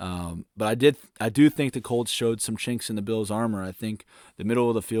 But I do think the Colts showed some chinks in the Bills' armor. I think the middle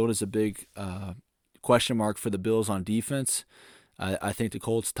of the field is a big question mark for the Bills on defense. I think the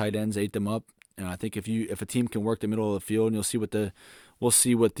Colts tight ends ate them up, and I think if a team can work the middle of the field, and we'll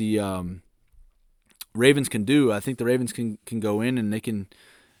see what the Ravens can do. I think the Ravens can go in and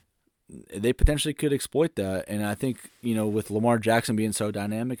they potentially could exploit that. And I think, with Lamar Jackson being so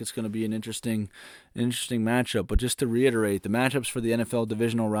dynamic, it's going to be an interesting matchup. But just to reiterate, the matchups for the NFL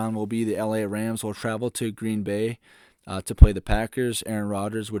divisional round will be the LA Rams will travel to Green Bay to play the Packers. Aaron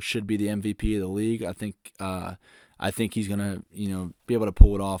Rodgers, which should be the MVP of the league, I think he's going to be able to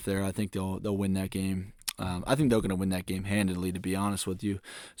pull it off there. I think they'll win that game. I think they're going to win that game handedly, to be honest with you.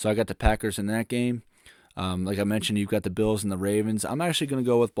 So I got the Packers in that game. Like I mentioned, you've got the Bills and the Ravens. I'm actually going to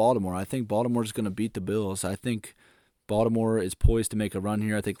go with Baltimore. I think Baltimore's going to beat the Bills. I think Baltimore is poised to make a run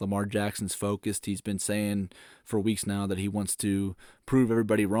here. I think Lamar Jackson's focused. He's been saying for weeks now that he wants to prove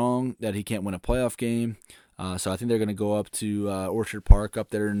everybody wrong, that he can't win a playoff game. So I think they're going to go up to Orchard Park up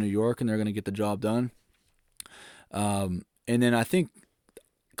there in New York, and they're going to get the job done. And then I think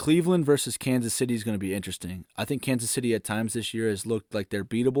Cleveland versus Kansas City is going to be interesting. I think Kansas City at times this year has looked like they're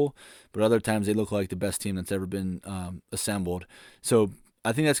beatable, but other times they look like the best team that's ever been assembled. So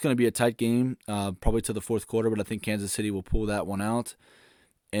I think that's going to be a tight game, probably to the fourth quarter, but I think Kansas City will pull that one out.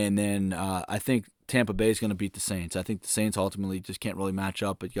 And then I think Tampa Bay is going to beat the Saints. I think the Saints ultimately just can't really match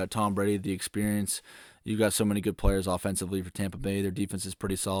up, but you got Tom Brady, the experience. You got so many good players offensively for Tampa Bay. Their defense is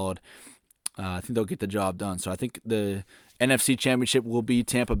pretty solid. I think they'll get the job done. So I think the NFC Championship will be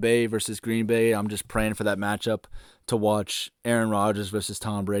Tampa Bay versus Green Bay. I'm just praying for that matchup to watch. Aaron Rodgers versus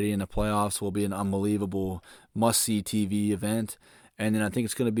Tom Brady in the playoffs will be an unbelievable must-see TV event. And then I think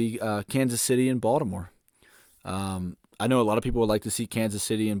it's going to be Kansas City and Baltimore. I know a lot of people would like to see Kansas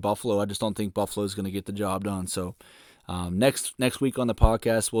City and Buffalo. I just don't think Buffalo is going to get the job done. So next week on the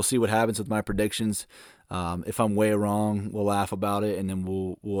podcast, we'll see what happens with my predictions. If I'm way wrong, we'll laugh about it, and then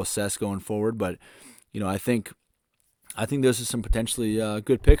we'll assess going forward. But I think I think those are some potentially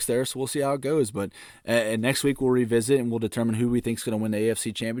good picks there, so we'll see how it goes. But next week we'll revisit and we'll determine who we think is going to win the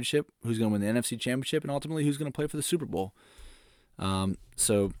AFC Championship, who's going to win the NFC Championship, and ultimately who's going to play for the Super Bowl.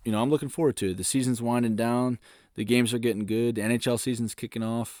 So I'm looking forward to it. The season's winding down, the games are getting good, the NHL season's kicking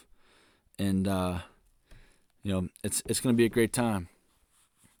off, and it's going to be a great time.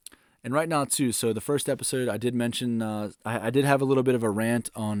 And right now too, so the first episode I did mention I did have a little bit of a rant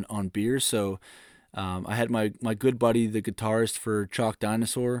on beer. So I had my good buddy, the guitarist for Chalk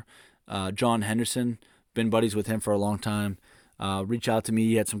Dinosaur, John Henderson, been buddies with him for a long time. Reach out to me,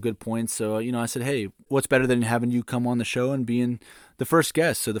 he had some good points. So I said, hey, what's better than having you come on the show and being the first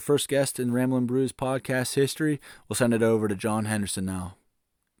guest? So the first guest in Ramblin' Brews podcast history. We'll send it over to John Henderson now.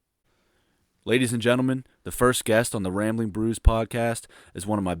 Ladies and gentlemen, the first guest on the Rambling Brews podcast is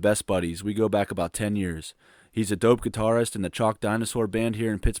one of my best buddies. We go back about 10 years. He's a dope guitarist in the Chalk Dinosaur band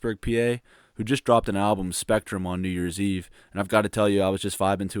here in Pittsburgh, PA, who just dropped an album, Spectrum, on New Year's Eve. And I've got to tell you, I was just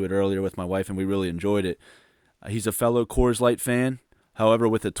vibing to it earlier with my wife, and we really enjoyed it. He's a fellow Coors Light fan, however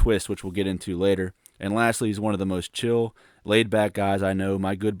with a twist, which we'll get into later. And lastly, he's one of the most chill, laid-back guys I know,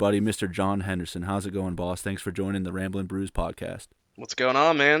 my good buddy, Mr. John Henderson. How's it going, boss? Thanks for joining the Ramblin' Brews podcast. What's going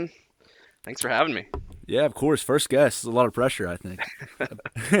on, man? Thanks for having me. Yeah, of course. First guest. It's a lot of pressure, I think.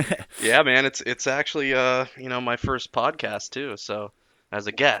 Yeah, man, it's actually my first podcast too. So as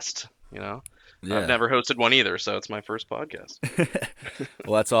a guest, Yeah. I've never hosted one either, so it's my first podcast.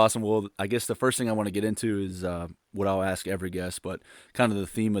 Well, that's awesome. Well, I guess the first thing I want to get into is what I'll ask every guest, but kind of the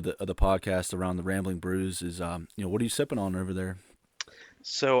theme of the podcast around the Rambling Brews is what are you sipping on over there?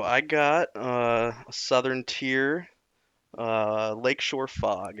 So I got a Southern Tier Lakeshore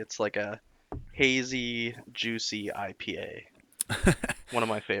Fog. It's like a hazy, juicy IPA. One of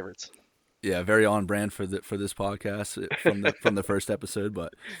my favorites. Yeah, very on brand for this podcast from the first episode,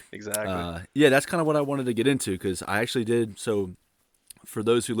 but Exactly. yeah, that's kind of what I wanted to get into because I actually did. So for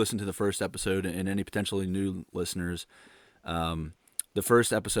those who listened to the first episode and any potentially new listeners, the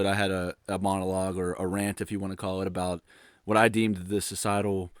first episode I had a monologue or a rant, if you want to call it, about what I deemed the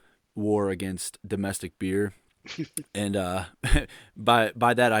societal war against domestic beer. And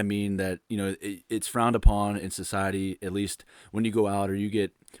by that I mean that it's frowned upon in society, at least when you go out or you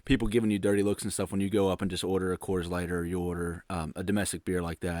get people giving you dirty looks and stuff when you go up and just order a Coors Light or you order a domestic beer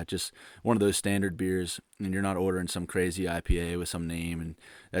like that, just one of those standard beers, and you're not ordering some crazy IPA with some name and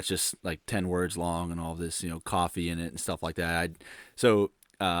that's just like 10 words long and all this coffee in it and stuff like that.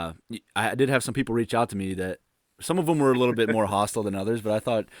 I did have some people reach out to me that some of them were a little bit more hostile than others, but I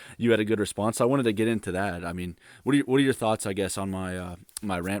thought you had a good response. So I wanted to get into that. I mean, what are your thoughts, I guess, on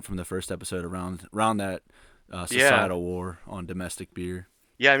my rant from the first episode around that societal war on domestic beer?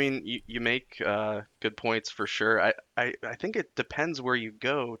 Yeah, I mean, you make good points for sure. I think it depends where you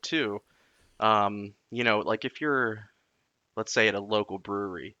go too. Like if you're, let's say, at a local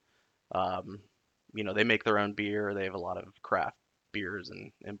brewery, they make their own beer. They have a lot of craft beers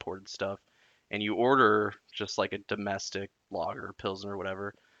and imported stuff, and you order just like a domestic lager, pilsner, or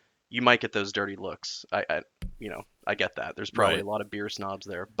whatever, you might get those dirty looks. I get that. There's probably Right. a lot of beer snobs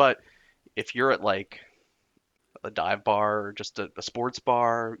there, but if you're at like a dive bar or just a sports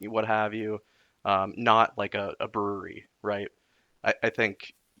bar, what have you, not like a brewery, right? I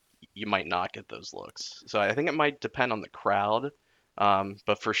think you might not get those looks. So I think it might depend on the crowd.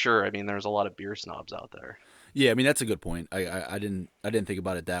 But for sure, I mean, there's a lot of beer snobs out there. Yeah, I mean that's a good point. I didn't think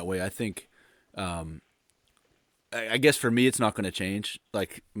about it that way. I think, I guess for me it's not going to change.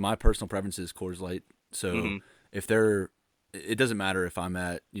 Like my personal preference is Coors Light. So Hmm. if it doesn't matter if I'm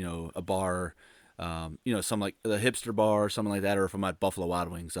at a bar, some like the hipster bar or something like that, or if I'm at Buffalo Wild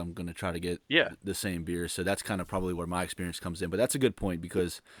Wings, I'm going to try to get Yeah. the same beer. So that's kind of probably where my experience comes in. But that's a good point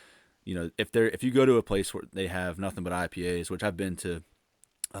because if you go to a place where they have nothing but IPAs, which I've been to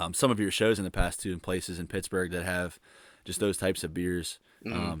some of your shows in the past too, in places in Pittsburgh that have just those types of beers.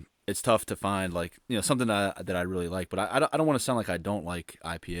 Hmm. It's tough to find like something that I really like, but I don't want to sound like I don't like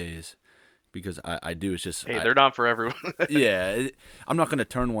IPAs because I do. It's just Hey, they're not for everyone. yeah, I'm not going to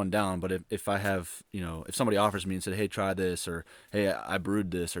turn one down, but if I have, if somebody offers me and said, hey, try this, or hey, I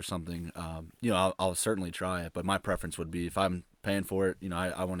brewed this or something, I'll certainly try it. But my preference would be if I'm paying for it,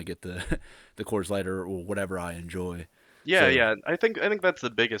 I want to get the the Coors Light or whatever I enjoy. Yeah, So yeah. I think that's the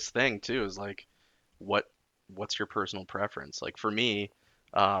biggest thing too, is like what what's your personal preference? Like for me,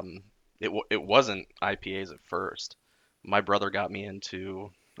 it wasn't IPAs at first. My brother got me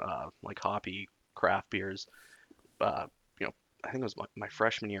into like hoppy craft beers. Uh, I think it was my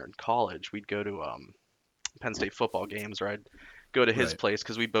freshman year in college. We'd go to Penn State football games, or I'd go to his right, place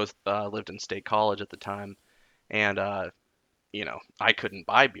because we both lived in State College at the time. And I couldn't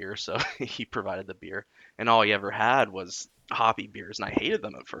buy beer, so he provided the beer, and all he ever had was hoppy beers, and I hated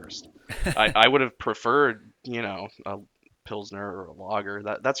them at first. I would have preferred, a pilsner or a lager.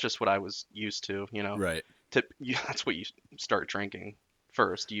 That's just what I was used to. Right. That's what you start drinking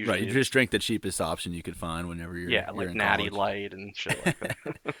first. Right. Usually You just it's, drink the cheapest option you could find whenever yeah, you're like in Natty college. Light and shit like that.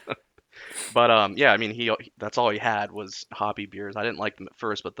 But yeah, I mean, that's all he had was hoppy beers. I didn't like them at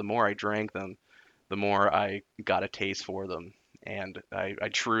first, but the more I drank them, the more I got a taste for them, and I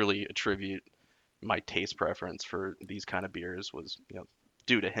truly attribute my taste preference for these kind of beers was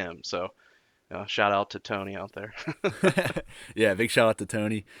due to him. So shout out to Tony out there. Yeah, big shout out to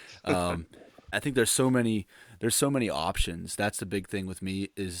Tony. Um, I think there's so many options. That's the big thing with me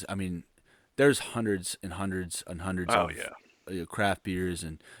is, I mean, there's hundreds and hundreds and hundreds Oh of yeah, craft beers,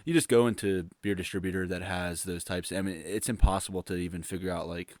 and you just go into beer distributor that has those types. I mean, it's impossible to even figure out,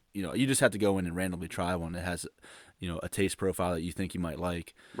 like, you just have to go in and randomly try one that has a taste profile that you think you might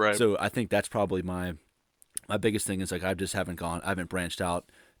like. right. So I think that's probably my biggest thing is, like, I haven't branched out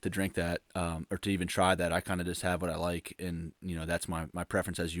to drink that, or to even try that. I kind of just have what I like, and that's my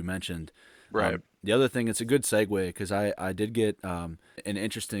preference, as you mentioned. Right. The other thing, it's a good segue because I did get an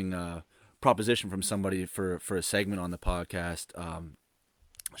interesting proposition from somebody for a segment on the podcast.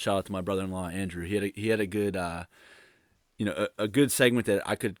 Shout out to my brother-in-law Andrew. He had a good a good segment that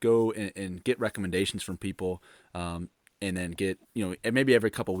I could go and get recommendations from people, and then get, and maybe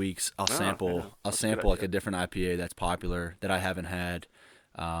every couple weeks I'll Oh, sample yeah, I'll that's a good sample like idea. a different IPA that's popular that I haven't had,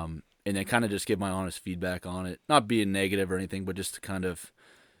 and then kind of just give my honest feedback on it, not being negative or anything, but just to kind of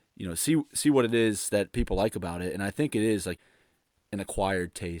see what it is that people like about it. And I think it is like an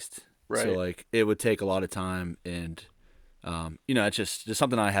acquired taste. So Right. like it would take a lot of time, and it's just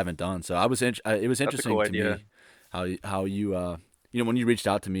something I haven't done. So it was That's a interesting cool to idea. me how you when you reached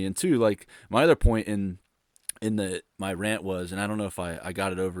out to me. And two, like, my other point in my rant was, and I don't know if I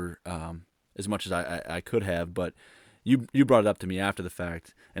got it over as much as I could have, but you brought it up to me after the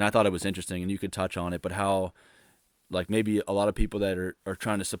fact, and I thought it was interesting, and you could touch on it, but how, like, maybe a lot of people that are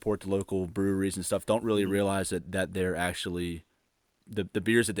trying to support the local breweries and stuff don't really Mhm. realize that they're actually the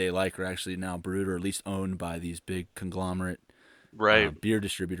beers that they like are actually now brewed or at least owned by these big conglomerate Right. beer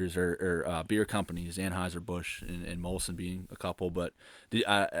distributors or beer companies, Anheuser-Busch and Molson being a couple. But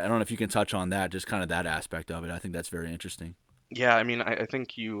I don't know if you can touch on that, just kind of that aspect of it. I think that's very interesting. Yeah, I mean, I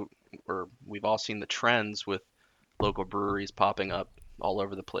think we've all seen the trends with local breweries popping up all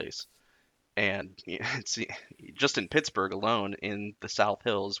over the place. And it's just in Pittsburgh alone, in the South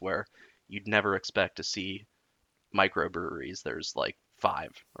Hills, where you'd never expect to see microbreweries. There's like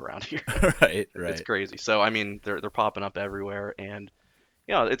five around here. Right, It's right, crazy. So I mean, they're popping up everywhere, and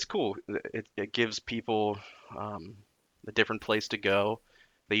it's cool. It gives people um, a different place to go.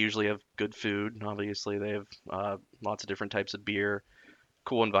 They usually have good food. Obviously, they have lots of different types of beer,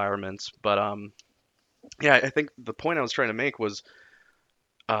 cool environments. But yeah, I think the point I was trying to make was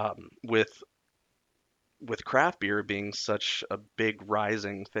with craft beer being such a big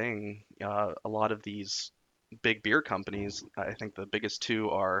rising thing, a lot of these big beer companies, I think the biggest two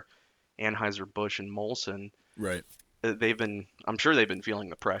are Anheuser-Busch and Molson. right. I'm sure they've been feeling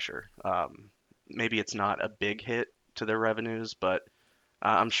the pressure. Maybe it's not a big hit to their revenues, but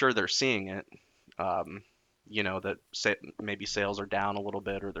I'm sure they're seeing it. Um, that maybe sales are down a little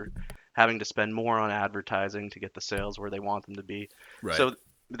bit, or they're having to spend more on advertising to get the sales where they want them to be. Right. So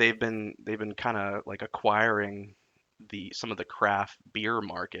they've been kind of like acquiring some of the craft beer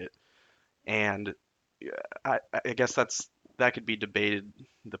market, and yeah, I guess that could be debated,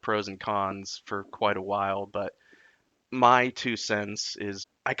 the pros and cons, for quite a while. But my 2 cents is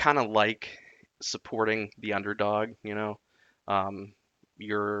I kind of like supporting the underdog.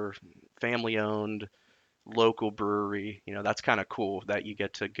 Your family owned local brewery, that's kind of cool that you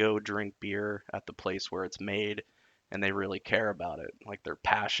get to go drink beer at the place where it's made, and they really care about it. Like, they're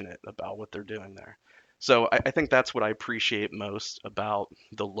passionate about what they're doing there. So I think that's what I appreciate most about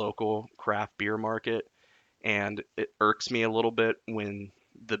the local craft beer market. And it irks me a little bit when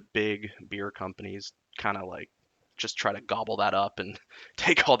the big beer companies kind of like just try to gobble that up and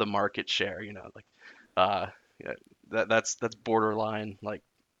take all the market share. Like, uh, yeah, that's borderline like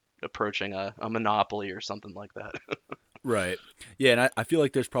approaching a monopoly or something like that. Right. Yeah, and I feel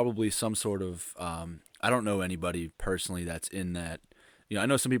like there's probably some sort of I don't know anybody personally that's in that. I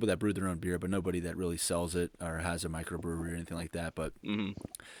know some people that brew their own beer, but nobody that really sells it or has a microbrewery or anything like that. But Hmm.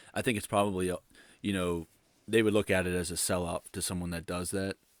 I think it's probably they would look at it as a sell out to someone that does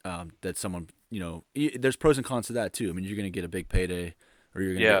that. That someone there's pros and cons to that too. I mean, you're going to get a big payday, or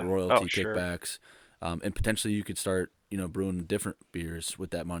you're going to get Yeah. Oh, royalty sure. kickbacks, and potentially you could start brewing different beers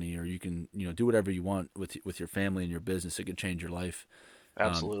with that money, or you can do whatever you want with your family and your business. It could change your life.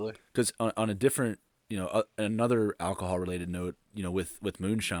 Absolutely. Because on a different, another alcohol related note, with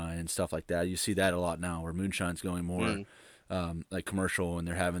moonshine and stuff like that, you see that a lot now, where moonshine's going more Mm, like commercial, and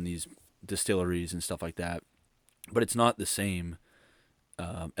they're having these distilleries and stuff like that. But it's not the same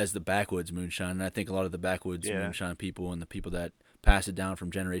as the backwoods moonshine. And I think a lot of the backwoods yeah. moonshine people and the people that pass it down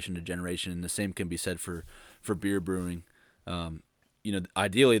from generation to generation, and the same can be said for beer brewing.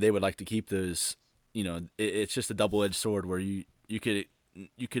 Ideally they would like to keep those. It's just a double edged sword where you could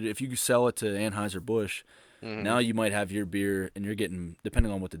if you sell it to Anheuser-Busch, Hmm. now you might have your beer, and you're getting,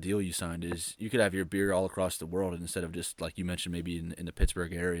 depending on what the deal you signed is, you could have your beer all across the world instead of just like you mentioned, maybe in the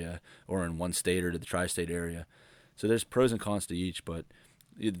Pittsburgh area or in one state or to the tri-state area. So there's pros and cons to each, but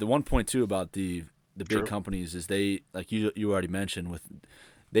the one point too about the big True. companies is they, like you already mentioned, with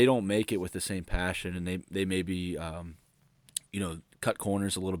they don't make it with the same passion, and they maybe cut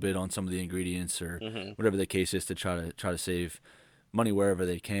corners a little bit on some of the ingredients or Hmm. whatever the case is to try to save money wherever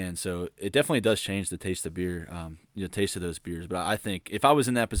they can. So it definitely does change the taste of beer, taste of those beers. But I think if I was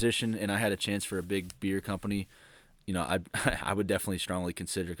in that position and I had a chance for a big beer company, I I would definitely strongly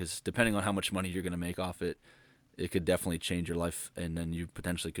consider, because depending on how much money you're going to make off it, it could definitely change your life, and then you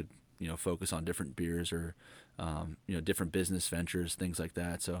potentially could focus on different beers or different business ventures, things like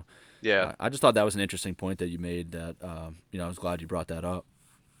that. So Yeah. I just thought that was an interesting point that you made. That I was glad you brought that up.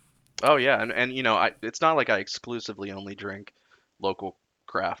 Oh yeah, and it's not like I exclusively only drink local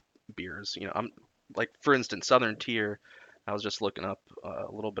craft beers. I'm like, for instance, Southern Tier. I was just looking up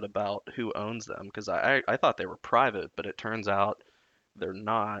a little bit about who owns them, because I thought they were private, but it turns out they're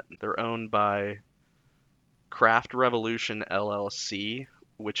not. They're owned by Craft Revolution LLC,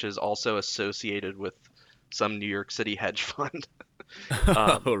 which is also associated with some New York City hedge fund.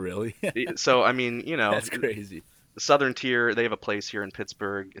 Oh, Um, really? so I mean, That's crazy. Southern Tier, they have a place here in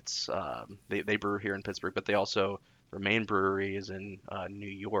Pittsburgh. It's they brew here in Pittsburgh, but they also, their main brewery is in New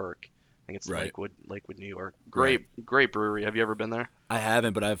York. I think it's Right. Lakewood, New York. Right. Great brewery. Have you ever been there? I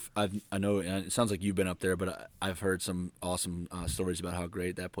haven't, but I know, and it sounds like you've been up there, but I've heard some awesome stories about how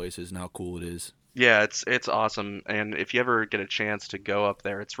great that place is and how cool it is. Yeah, it's awesome. And if you ever get a chance to go up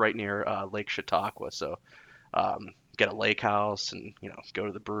there, it's right near Lake Chautauqua. So get a lake house and go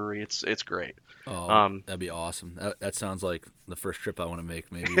to the brewery. It's great. Oh, Um, that'd be awesome. That sounds like the first trip I want to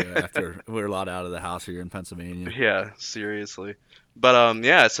make. Maybe after we're a lot out of the house here in Pennsylvania. yeah, seriously. But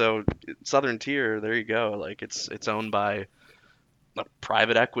yeah, so Southern Tier, there you go. Like it's owned by a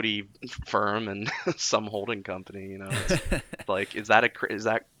private equity firm and some holding company. It's like, is that a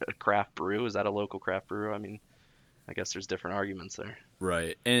craft brew? Is that a local craft brew? I mean, I guess there's different arguments there.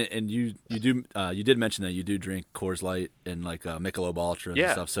 Right, and you did mention that you do drink Coors Light and like Michelob Ultras and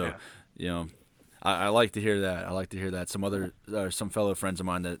Yeah, stuff. So, yeah. you know, I like to hear that. I like to hear that. Some fellow friends of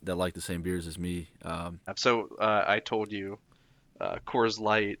mine that like the same beers as me. So I told you Coors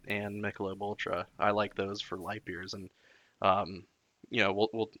Light and Michelob Ultra. I like those for light beers, and um,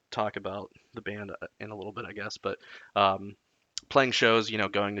 we'll talk about the band in a little bit, I guess. But um, playing shows,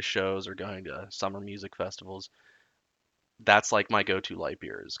 going to shows or going to summer music festivals, that's like my go-to light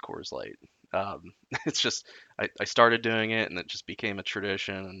beer is Coors Light. It's just I started doing it and it just became a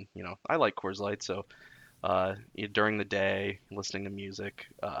tradition. And I like Coors Light, so during the day listening to music,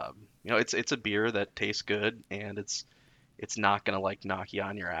 it's a beer that tastes good, and it's not gonna like knock you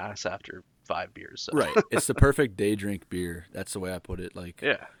on your ass after 5 beers. So Right, it's the perfect day drink beer. That's the way I put it. Like,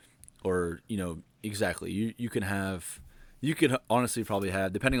 yeah, or exactly. You could honestly probably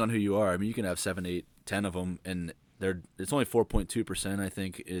have, depending on who you are. I mean, you can have 7, 8, 10 of them, and it's only 4.2%. I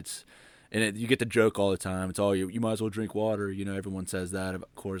think you get the joke all the time. It's all you might as well drink water. Everyone says that about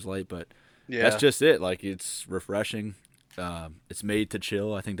Coors Light, but that's yeah. just it. Like, it's refreshing. It's made to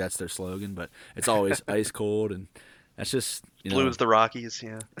chill. I think that's their slogan, but it's always ice cold, and that's just Blue as the Rockies.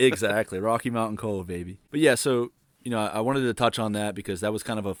 Yeah. exactly Rocky Mountain Cold, baby. But yeah, so I wanted to touch on that because that was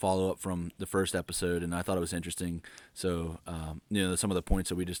kind of a follow up from the first episode, and I thought it was interesting. So some of the points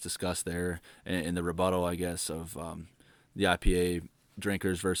that we just discussed there, and the rebuttal, I guess, of the IPA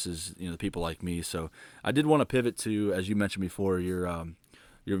drinkers versus the people like me. So I did want to pivot to, as you mentioned before, your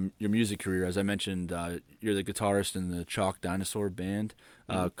music career. As I mentioned, you're the guitarist in the Chalk Dinosaur band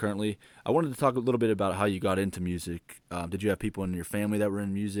Hmm. currently. I wanted to talk a little bit about how you got into music. Did you have people in your family that were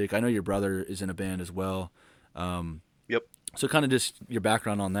in music? I know your brother is in a band as well. Um, Yep. so kind of just your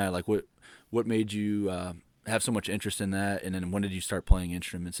background on that, like what made you have so much interest in that, and then when did you start playing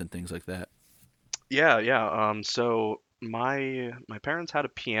instruments and things like that? Yeah, yeah. So my parents had a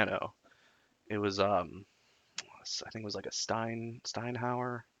piano. It was I think it was like a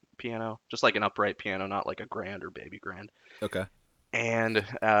Steinhauer piano, just like an upright piano, not like a grand or baby grand. Okay. And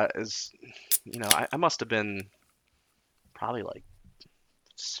as you know, I must have been probably like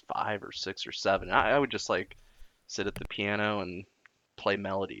 5 or 6 or 7. I would just like sit at the piano and play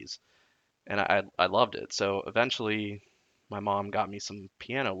melodies, and I loved it. So eventually, my mom got me some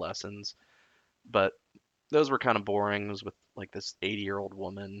piano lessons, but those were kind of boring. It was with like this 80-year-old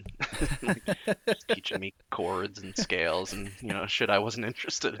woman like just teaching me chords and scales and shit I wasn't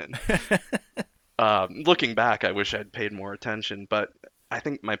interested in. Looking back, I wish I'd paid more attention, but I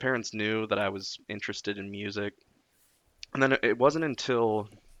think my parents knew that I was interested in music. And then it wasn't until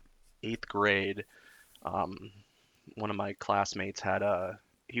eighth grade, um, one of my classmates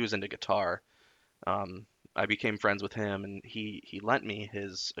he was into guitar. I became friends with him, and he lent me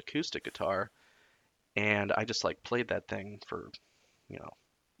his acoustic guitar, and I just like played that thing for, you know,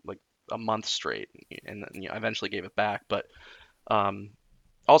 like a month straight, and then, I eventually gave it back. But um,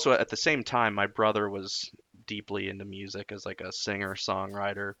 also at the same time, my brother was deeply into music as like a singer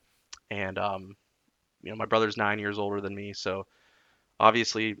songwriter, and my brother's 9 years older than me, so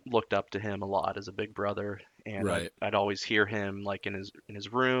obviously looked up to him a lot as a big brother, and Right. I'd always hear him like in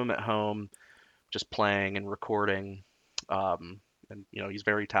his room at home, just playing and recording. And he's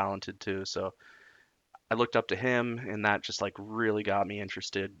very talented too, so I looked up to him, and that just like really got me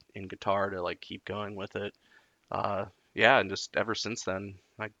interested in guitar to like keep going with it. Uh, yeah, and just ever since then,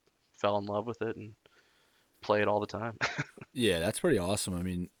 I fell in love with it and play it all the time. Yeah, that's pretty awesome. I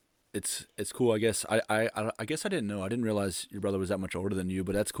mean, it's cool. I guess I guess I didn't know. I didn't realize your brother was that much older than you.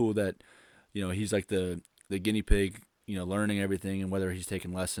 But that's cool that he's like the guinea pig. Learning everything and whether he's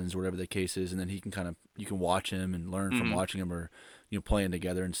taking lessons or whatever the case is, and then he can you can watch him and learn from Mhm. watching him or playing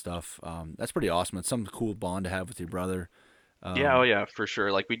together and stuff. That's pretty awesome. It's some cool bond to have with your brother. Yeah, oh Um, yeah, for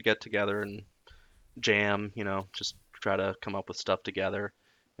sure. Like we'd get together and jam, just try to come up with stuff together.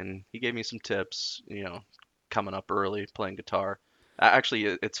 And he gave me some tips, coming up early playing guitar. Actually,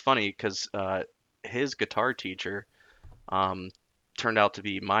 it's funny because his guitar teacher um, turned out to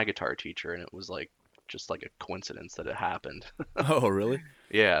be my guitar teacher, and it was like just like a coincidence that it happened. oh, really?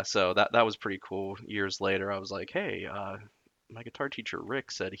 Yeah, so that was pretty cool. Years later, I was like, hey, my guitar teacher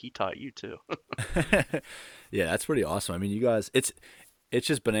Rick said he taught you too. Yeah, that's pretty awesome. I mean, you guys, it's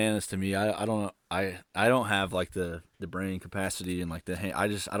just bananas to me. I don't know. I don't have like the brain capacity and like I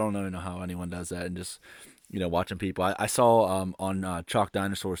don't know how anyone does that and just watching people. I saw on Chalk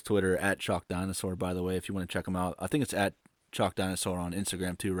Dinosaur's Twitter at Chalk Dinosaur, by the way, if you want to check them out. I think it's at Chalk Dinosaur on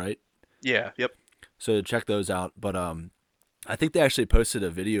Instagram too, right? Yeah, yep. So check those out. But I think they actually posted a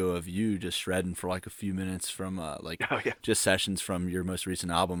video of you just shredding for like a few minutes from like Oh yeah. just sessions from your most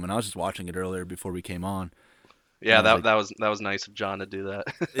recent album, and I was just watching it earlier before we came on, and Yeah, I was that like, that was nice of John to do that.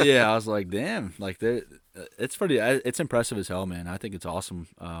 yeah, I was like, damn, like it's pretty, it's impressive as hell, man. I think it's awesome.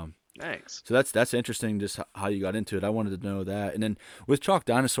 Thanks. So that's interesting, just how you got into it. I wanted to know that, and then with Chalk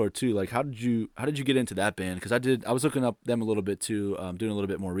Dinosaur too, like how did you get into that band? Because I was looking up them a little bit too, doing a little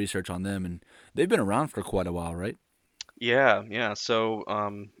bit more research on them, and they've been around for quite a while, right? Yeah, yeah. So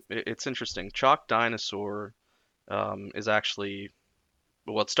it's interesting. Chalk Dinosaur is actually,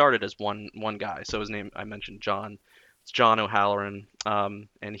 well, it started as one guy. So his name, I mentioned John. It's John O'Halloran,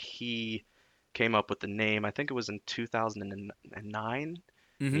 and he came up with the name. I think it was in 2009, and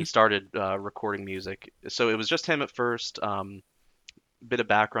Mm-hmm. he started recording music. So it was just him at first. Bit of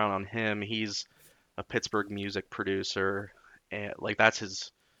background on him. He's a Pittsburgh music producer, and like that's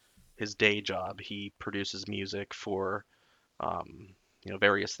his day job. He produces music for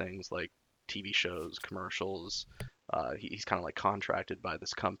various things like TV shows, commercials. He's kind of like contracted by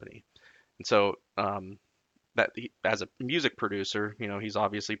this company, and so as a music producer, he's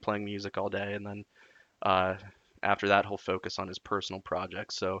obviously playing music all day, and then uh, after that, he'll focus on his personal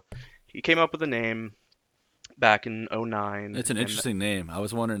projects. So he came up with a name back in '09, It's an and interesting name. I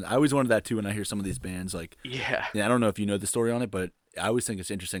was wondering. I always wondered that too when I hear some of these bands. Like, yeah, yeah, I don't know if you know the story on it, but I always think it's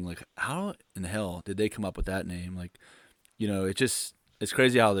interesting. Like, how in the hell did they come up with that name? Like, it's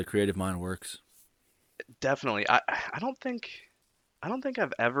crazy how the creative mind works. definitely. I don't think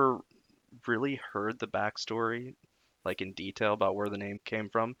I've ever really heard the backstory like in detail about where the name came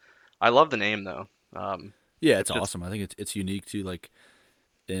from. I love the name though. Yeah, it's It's just awesome. I think it's unique too. Like,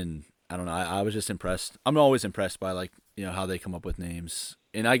 and I don't know. I was just impressed. I'm always impressed by like how they come up with names,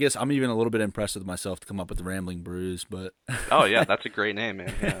 and I guess I'm even a little bit impressed with myself to come up with the Rambling Brews. But oh yeah, that's a great name,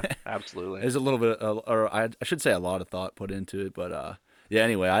 man. Yeah, absolutely. there's a little bit, or I should say a lot of thought put into it. But yeah.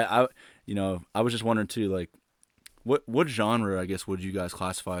 Anyway, I was just wondering too, like, what genre I guess would you guys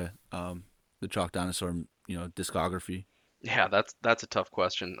classify the Chalk Dinosaur discography? Yeah, that's a tough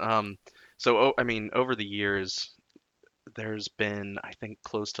question. So I mean, over the years, there's been, I think,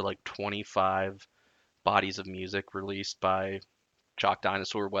 close to like 25 bodies of music released by Chalk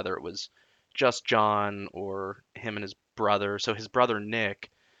Dinosaur, whether it was just John or him and his brother. So his brother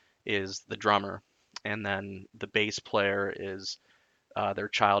Nick is the drummer, and then the bass player is their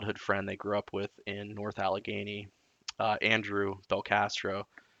childhood friend they grew up with in North Allegheny, Andrew Belcastro.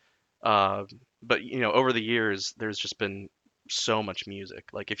 Uh, but over the years, there's just been so much music.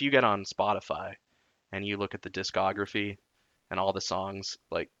 Like if you get on Spotify and you look at the discography and all the songs,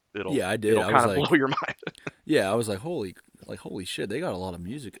 like it'll Yeah, I did. it'll I was kind of blow like, your mind. yeah, I was like holy shit, they got a lot of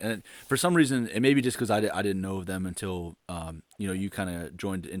music. And for some reason, and maybe just because I didn't know of them until you kind of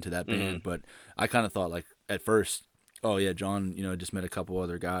joined into that Hmm. band, but I kind of thought like at first, oh yeah, John, just met a couple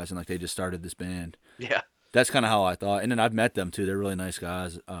other guys and like they just started this band. Yeah. That's kind of how I thought. And then I've met them too. They're really nice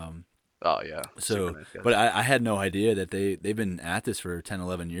guys. Oh yeah. Super So, nice guys. but I had no idea that they've been at this for 10,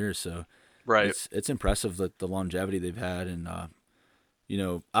 11 years. So Right. it's impressive the longevity they've had. And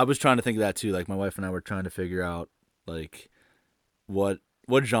I was trying to think of that too. Like my wife and I were trying to figure out like what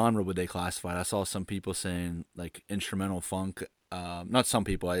what genre would they classify it? I saw some people saying like instrumental funk. Not some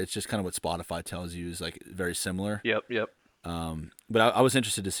people. It's just kind of what Spotify tells you is like very similar. Yep. Yep. But I was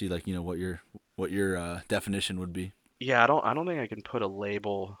interested to see like what your definition would be. Yeah. I don't think I can put a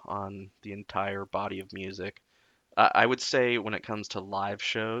label on the entire body of music. I would say when it comes to live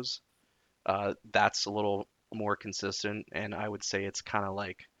shows, that's a little more consistent, and I would say it's kind of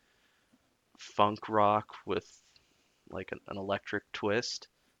like funk rock with like an electric twist.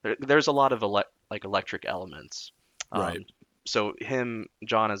 There's a lot of like electric elements. Right. Um, so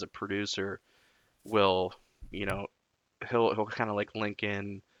John, as a producer, will, you know, he'll kind of like link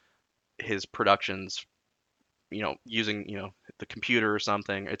in his productions, using, the computer or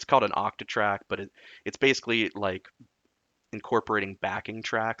something. It's called an octatrack, but it's basically like incorporating backing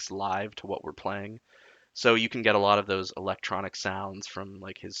tracks live to what we're playing. So you can get a lot of those electronic sounds from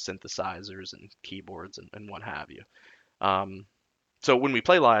like his synthesizers and keyboards and what have you. Um, so when we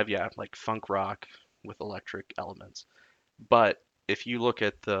play live, yeah, like funk rock with electric elements. But if you look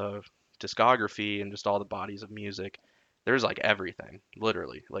at the discography and just all the bodies of music, there's like everything,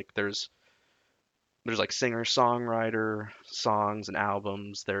 literally. Like there's like singer-songwriter songs and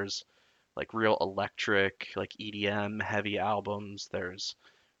albums. There's like real electric, like EDM heavy albums. There's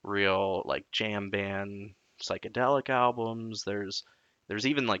real like jam band psychedelic albums. There's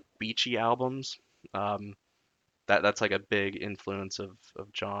even like beachy albums. Um, that's like a big influence of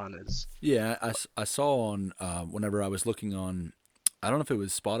John is. Yeah, I saw on whenever I was looking on, I don't know if it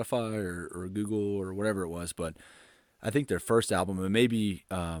was Spotify or Google or whatever it was, but I think their first album and maybe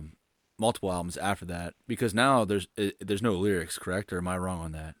multiple albums after that because now there's no lyrics, correct? Or am I wrong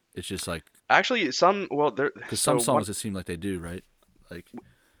on that? It's just like Actually, some, well, there. because So some one songs it seem like they do, right? Like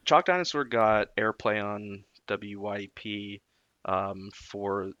Chalk Dinosaur got airplay on WYP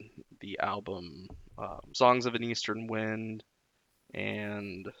for the album "Songs of an Eastern Wind"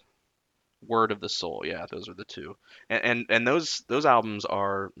 and "Word of the Soul." Yeah, those are the two. And those albums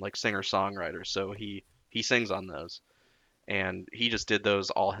are like singer-songwriters, so he sings on those, and he just did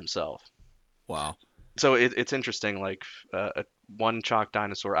those all himself. wow, So it's interesting. Like one Chalk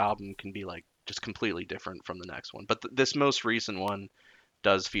Dinosaur album can be like just completely different from the next one, but this most recent one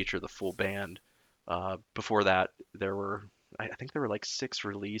does feature the full band. Before that, I think there were like 6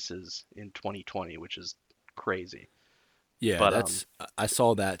 releases in 2020, which is crazy. yeah, But that's I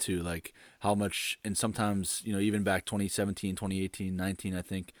saw that too. Like how much and sometimes even back 2017, 2018, 19, I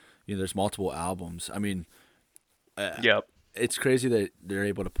think there's multiple albums. I mean, uh, yep, it's crazy that they're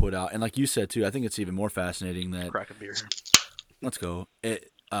able to put out and like you said too. I think it's even more fascinating that crack a beer. let's go.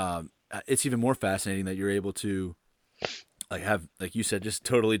 It's even more fascinating that you're able to like have like you said just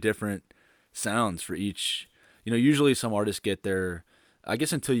totally different sounds for each. Usually some artists get their I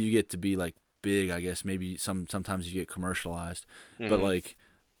guess until you get to be like big, I guess maybe sometimes you get commercialized. But Hmm. like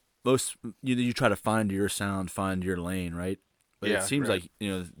most you try to find your sound, find your lane, right? But it Yeah, seems right. like,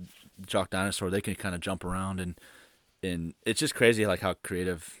 Jock Dinosaur they can kind of jump around and it's just crazy like how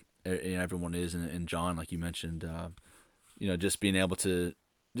creative everyone is and John like you mentioned just being able to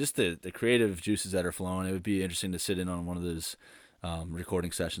just the creative juices that are flowing. It would be interesting to sit in on one of those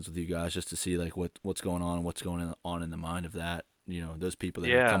recording sessions with you guys just to see like what's going on and what's going on in the mind of that. Those people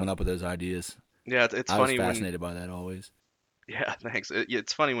that are Yeah, coming up with those ideas. yeah. It's I was funny when fascinated by that always. yeah, thanks.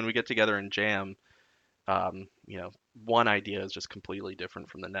 It's funny when we get together and jam. One idea is just completely different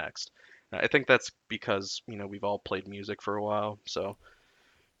from the next. I think that's because we've all played music for a while, so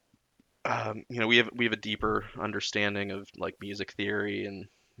we have a deeper understanding of like music theory, and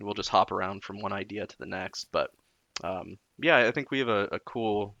we'll just hop around from one idea to the next. But yeah, I think we have a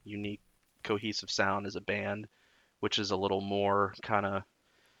cool, unique, cohesive sound as a band. which is a little more kind of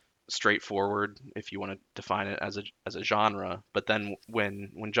straightforward if you want to define it as a genre. But then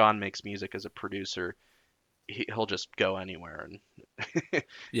when John makes music as a producer, he'll just go anywhere, and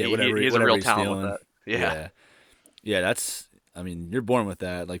Yeah, he has a whatever real he's talent with feeling. that. Yeah. Yeah, yeah. That's. I mean, you're born with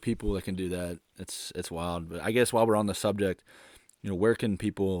that. Like people that can do that, it's wild. But I guess while we're on the subject, where can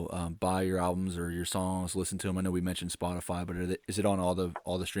people buy your albums or your songs, listen to them? I know we mentioned Spotify, but is it on all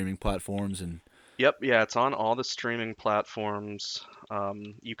the streaming platforms? And Yep, yeah, it's on all the streaming platforms.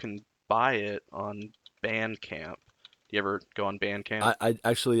 You can buy it on Bandcamp. Do you ever go on Bandcamp? I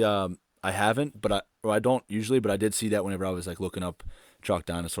actually I haven't, but I don't usually, but I did see that whenever I was like looking up Chalk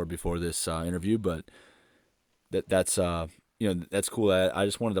Dinosaur before this interview. But that's that's cool. I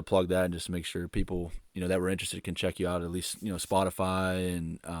just wanted to plug that and just make sure people that were interested can check you out, at least Spotify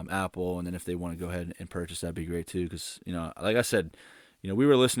and Apple, and then if they want to go ahead and purchase, that'd be great too. Because like I said, we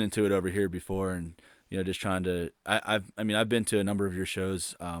were listening to it over here before, and just trying to. I mean I've been to a number of your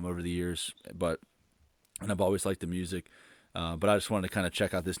shows over the years, and I've always liked the music. But I just wanted to kind of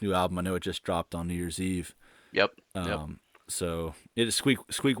check out this new album. I know it just dropped on New Year's Eve. Yep, yep. So it is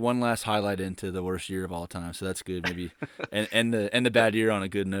squeak one last highlight into the worst year of all time. So that's good. Maybe and the bad year on a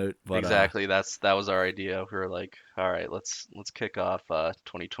good note. But Exactly. That was our idea. We were like, all right, let's kick off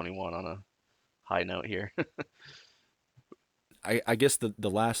 2021 on a high note here. I guess the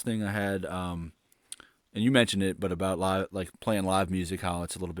last thing I had, and you mentioned it, but about live, like playing live music, how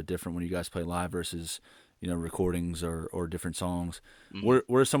it's a little bit different when you guys play live versus recordings or different songs. Mhm.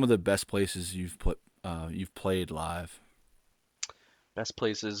 Where are some of the best places you've played live? Best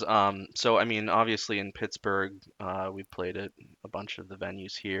places. So I mean, obviously in Pittsburgh, we played at a bunch of the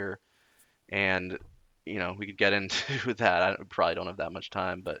venues here, and we could get into that. I probably don't have that much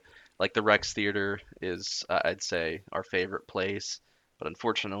time, but like the Rex Theater is, I'd say, our favorite place. But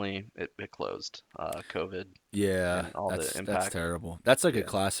unfortunately, it closed. COVID Yeah, and all the that's impact. terrible. That's like Yeah.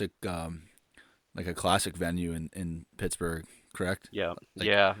 a classic venue in Pittsburgh, correct? Yeah, Like,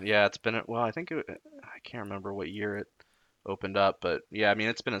 yeah. It's been well. I can't remember what year it opened up, but yeah, I mean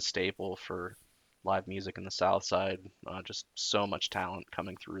it's been a staple for live music in the South Side. Just so much talent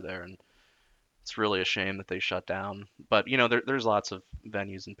coming through there, and it's really a shame that they shut down. But there's lots of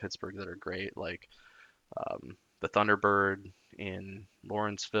venues in Pittsburgh that are great, like the Thunderbird in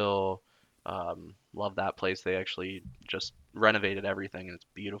Lawrenceville. Love that place. They actually just renovated everything, and it's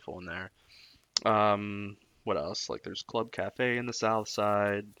beautiful in there. What else? Like there's Club Cafe in the South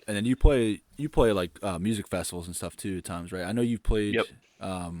Side. and then you play like music festivals and stuff too at times, right? I know you've played. Yep.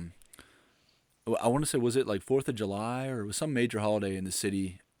 Um, I want to say, was it like 4th of July or it was some major holiday in the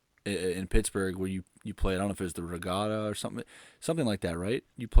city in Pittsburgh where you played? I don't know if it was the Regatta or something like that, right?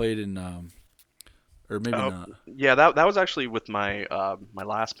 You played in or maybe Oh, not. yeah, that was actually with my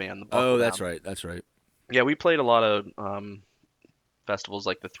last band, the Buckle Oh, that's Down. right. That's right. Yeah, we played a lot of festivals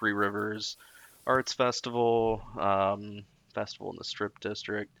like the Three Rivers Arts Festival, festival in the Strip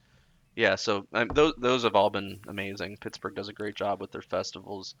District. Yeah, so those have all been amazing. Pittsburgh does a great job with their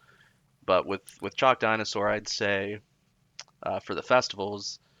festivals, but with Chalk Dinosaur, I'd say for the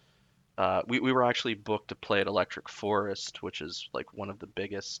festivals, we were actually booked to play at Electric Forest, which is like one of the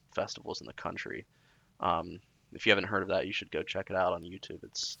biggest festivals in the country. Um, if you haven't heard of that, you should go check it out on YouTube.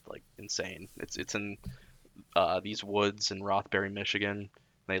 It's like insane. It's in these woods in Rothbury, Michigan.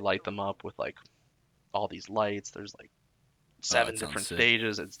 They light them up with like all these lights. There's like Oh, seven that sounds different sick.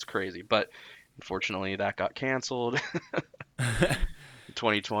 stages. It's crazy, but unfortunately that got canceled in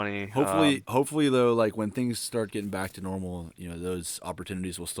 2020. Hopefully though, like when things start getting back to normal, those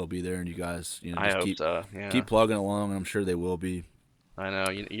opportunities will still be there, and you guys, I just hope so. Yeah, keep plugging along, and I'm sure they will be. I know.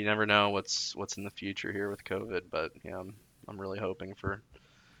 You never know what's in the future here with COVID, but yeah, I'm really hoping for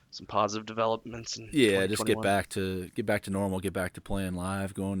some positive developments in Yeah, just 2021. get back to normal, get back to playing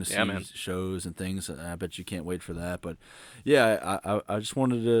live, going to Yeah, see man. shows and things. I bet you can't wait for that. But yeah, I just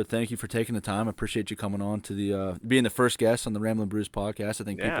wanted to thank you for taking the time. I appreciate you coming on to the being the first guest on the Ramblin' Brews podcast. I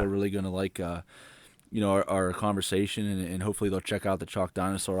think people Yeah, are really going to like our conversation, and hopefully they'll check out the Chalk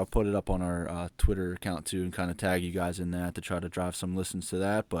Dinosaur. I'll put it up on our Twitter account too, and kind of tag you guys in that to try to drive some listens to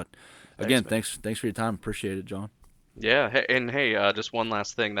that. But thanks, again, man. thanks for your time. Appreciate it, John. Yeah, and hey, just one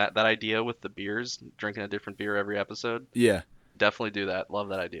last thing. That idea with the beers, drinking a different beer every episode, Yeah. definitely do that. Love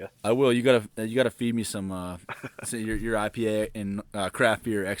that idea. I will. You gotta feed me some your IPA and craft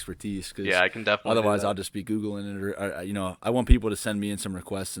beer expertise, Yeah, because I can definitely do otherwise that. I'll just be googling it, or I want people to send me in some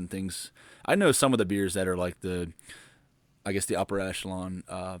requests and things. I know some of the beers that are like I guess the upper echelon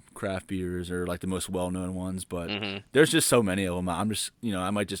craft beers are like the most well known ones, but Hmm. there's just so many of them. I'm just I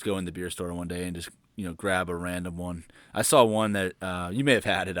might just go in the beer store one day and just grab a random one. I saw one that you may have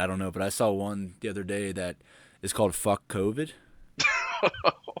had it, I don't know, but I saw one the other day that is called Fuck COVID.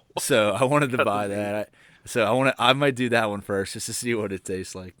 So I wanted to buy that. I might do that one first just to see what it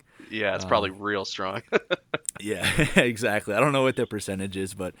tastes like. Yeah, it's probably real strong. Yeah, exactly. I don't know what the percentage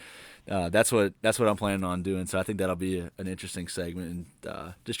is, but that's what I'm planning on doing. So I think that'll be an interesting segment,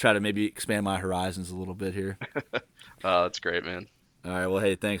 and just try to maybe expand my horizons a little bit here. That's great, man. All right. Well,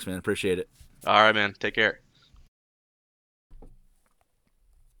 hey, thanks, man. Appreciate it. All right, man. Take care.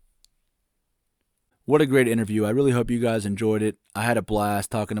 What a great interview. I really hope you guys enjoyed it. I had a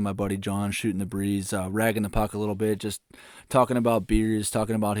blast talking to my buddy John, shooting the breeze, ragging the puck a little bit, just talking about beers,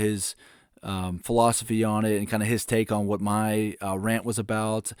 talking about his philosophy on it and kind of his take on what my rant was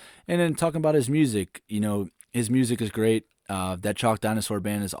about, and then talking about his music. You know, his music is great. That Chalk Dinosaur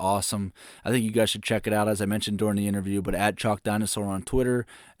band is awesome. I think you guys should check it out, as I mentioned during the interview, but at Chalk Dinosaur on Twitter,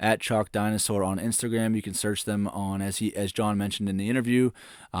 at Chalk Dinosaur on Instagram. You can search them on, as John mentioned in the interview,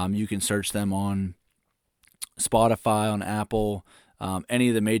 you can search them on Spotify, on Apple, any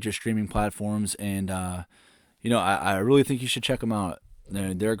of the major streaming platforms. And, I really think you should check them out.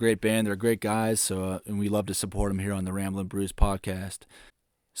 They're a great band. They're great guys. So, and we love to support them here on the Ramblin' Brews podcast.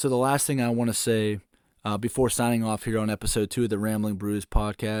 So the last thing I want to say before signing off here on episode 2 of the Ramblin' Brews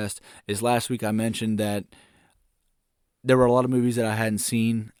podcast is last week I mentioned that there were a lot of movies that I hadn't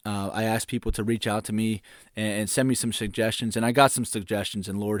seen. I asked people to reach out to me and send me some suggestions, and I got some suggestions,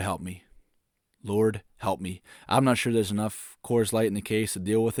 and Lord help me. Lord help me. I'm not sure there's enough Coors Light in the case to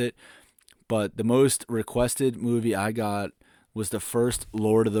deal with it, but the most requested movie I got was the first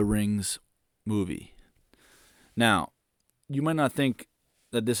Lord of the Rings movie. Now, you might not think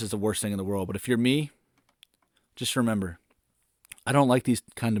that this is the worst thing in the world, but if you're me, just remember, I don't like these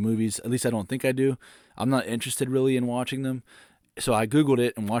kind of movies. At least I don't think I do. I'm not interested really in watching them. So I Googled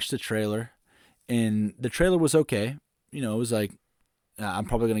it and watched the trailer, and the trailer was okay. You know, it was like, I'm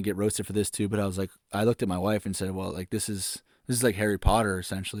probably going to get roasted for this too, but I looked at my wife and said, well, like this is like Harry Potter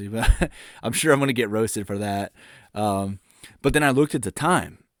essentially, but I'm sure I'm going to get roasted for that. But then I looked at the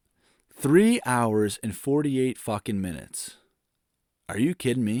time, 3 hours and 48 fucking minutes. Are you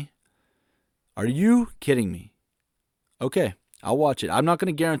kidding me? Are you kidding me? Okay, I'll watch it. I'm not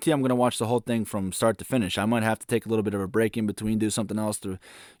going to guarantee I'm going to watch the whole thing from start to finish. I might have to take a little bit of a break in between, do something else to,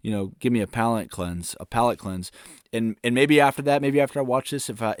 give me a palate cleanse. And maybe after that, maybe after I watch this,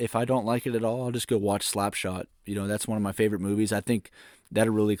 if I don't like it at all, I'll just go watch Slapshot. That's one of my favorite movies. I think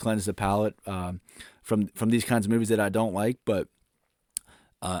that'll really cleanse the palate from these kinds of movies that I don't like. But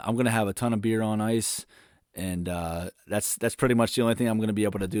I'm going to have a ton of beer on ice. And that's pretty much the only thing I'm going to be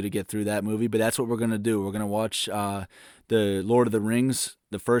able to do to get through that movie. But that's what we're going to do. We're going to watch the Lord of the Rings,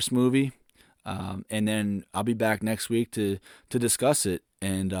 the first movie, and then I'll be back next week to discuss it.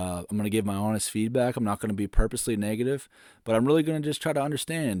 And I'm going to give my honest feedback. I'm not going to be purposely negative, but I'm really going to just try to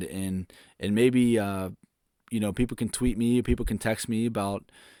understand. And maybe people can tweet me, people can text me about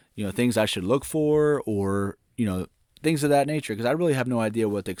things I should look for, or things of that nature, because I really have no idea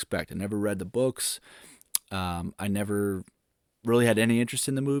what to expect. I never read the books. I never really had any interest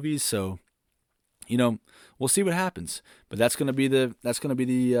in the movies, so we'll see what happens. But that's gonna be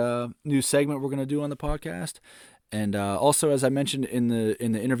the new segment we're gonna do on the podcast. And also, as I mentioned in the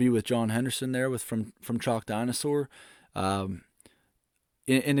interview with John Henderson there from Chalk Dinosaur, in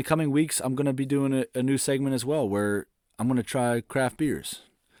the coming weeks I'm gonna be doing a new segment as well, where I'm gonna try craft beers.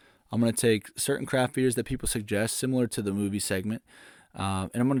 I'm gonna take certain craft beers that people suggest, similar to the movie segment.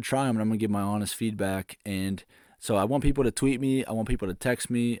 And I'm going to try them, and I'm going to give my honest feedback. And so I want people to tweet me. I want people to text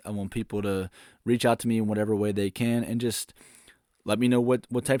me. I want people to reach out to me in whatever way they can, and just let me know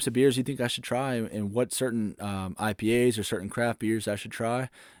what types of beers you think I should try, and what certain IPAs or certain craft beers I should try.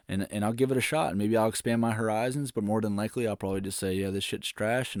 And I'll give it a shot, and maybe I'll expand my horizons. But more than likely, I'll probably just say, yeah, this shit's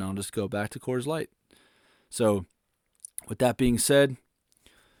trash, and I'll just go back to Coors Light. So with that being said,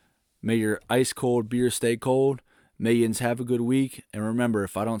 may your ice cold beer stay cold. May yins have a good week, and remember,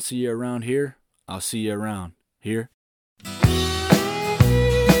 if I don't see you around here, I'll see you around here.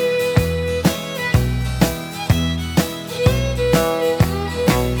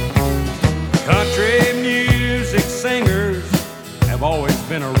 Country music singers have always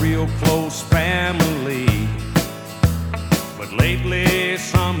been a real close family, but lately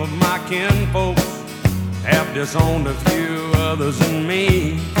some of my kinfolks have disowned a few others than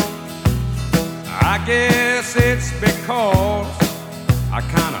me. I guess it's because I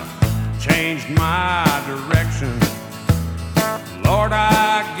kind of changed my direction. Lord,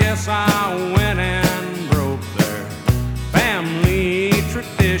 I guess I went and broke their family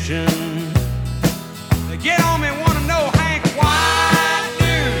tradition. They get on me, want to know, Hank, why do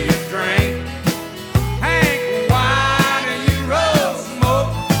you drink? Hank, why do you roll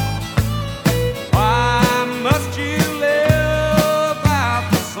smoke? Why must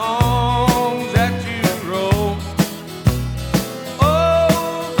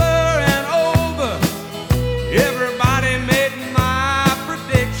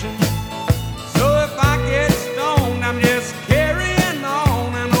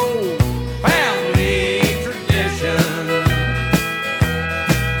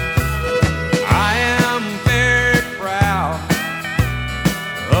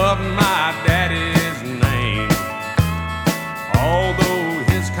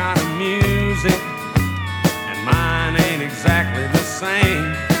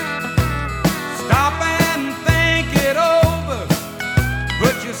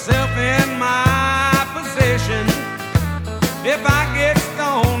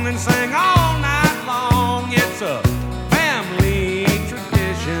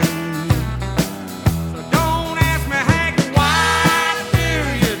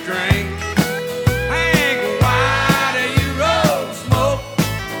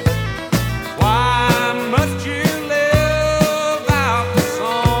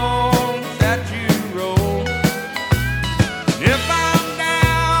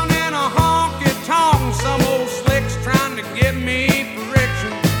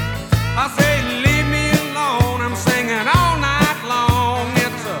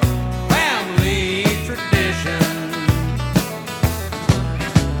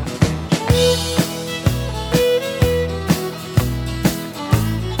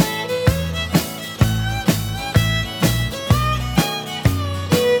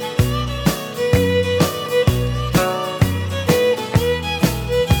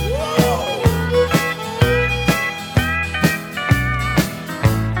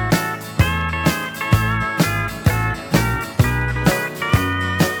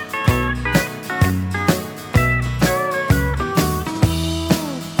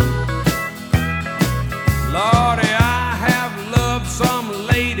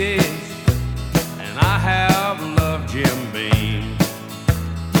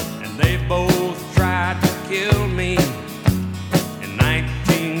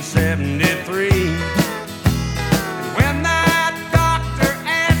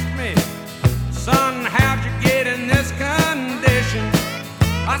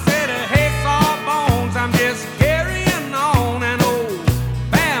I said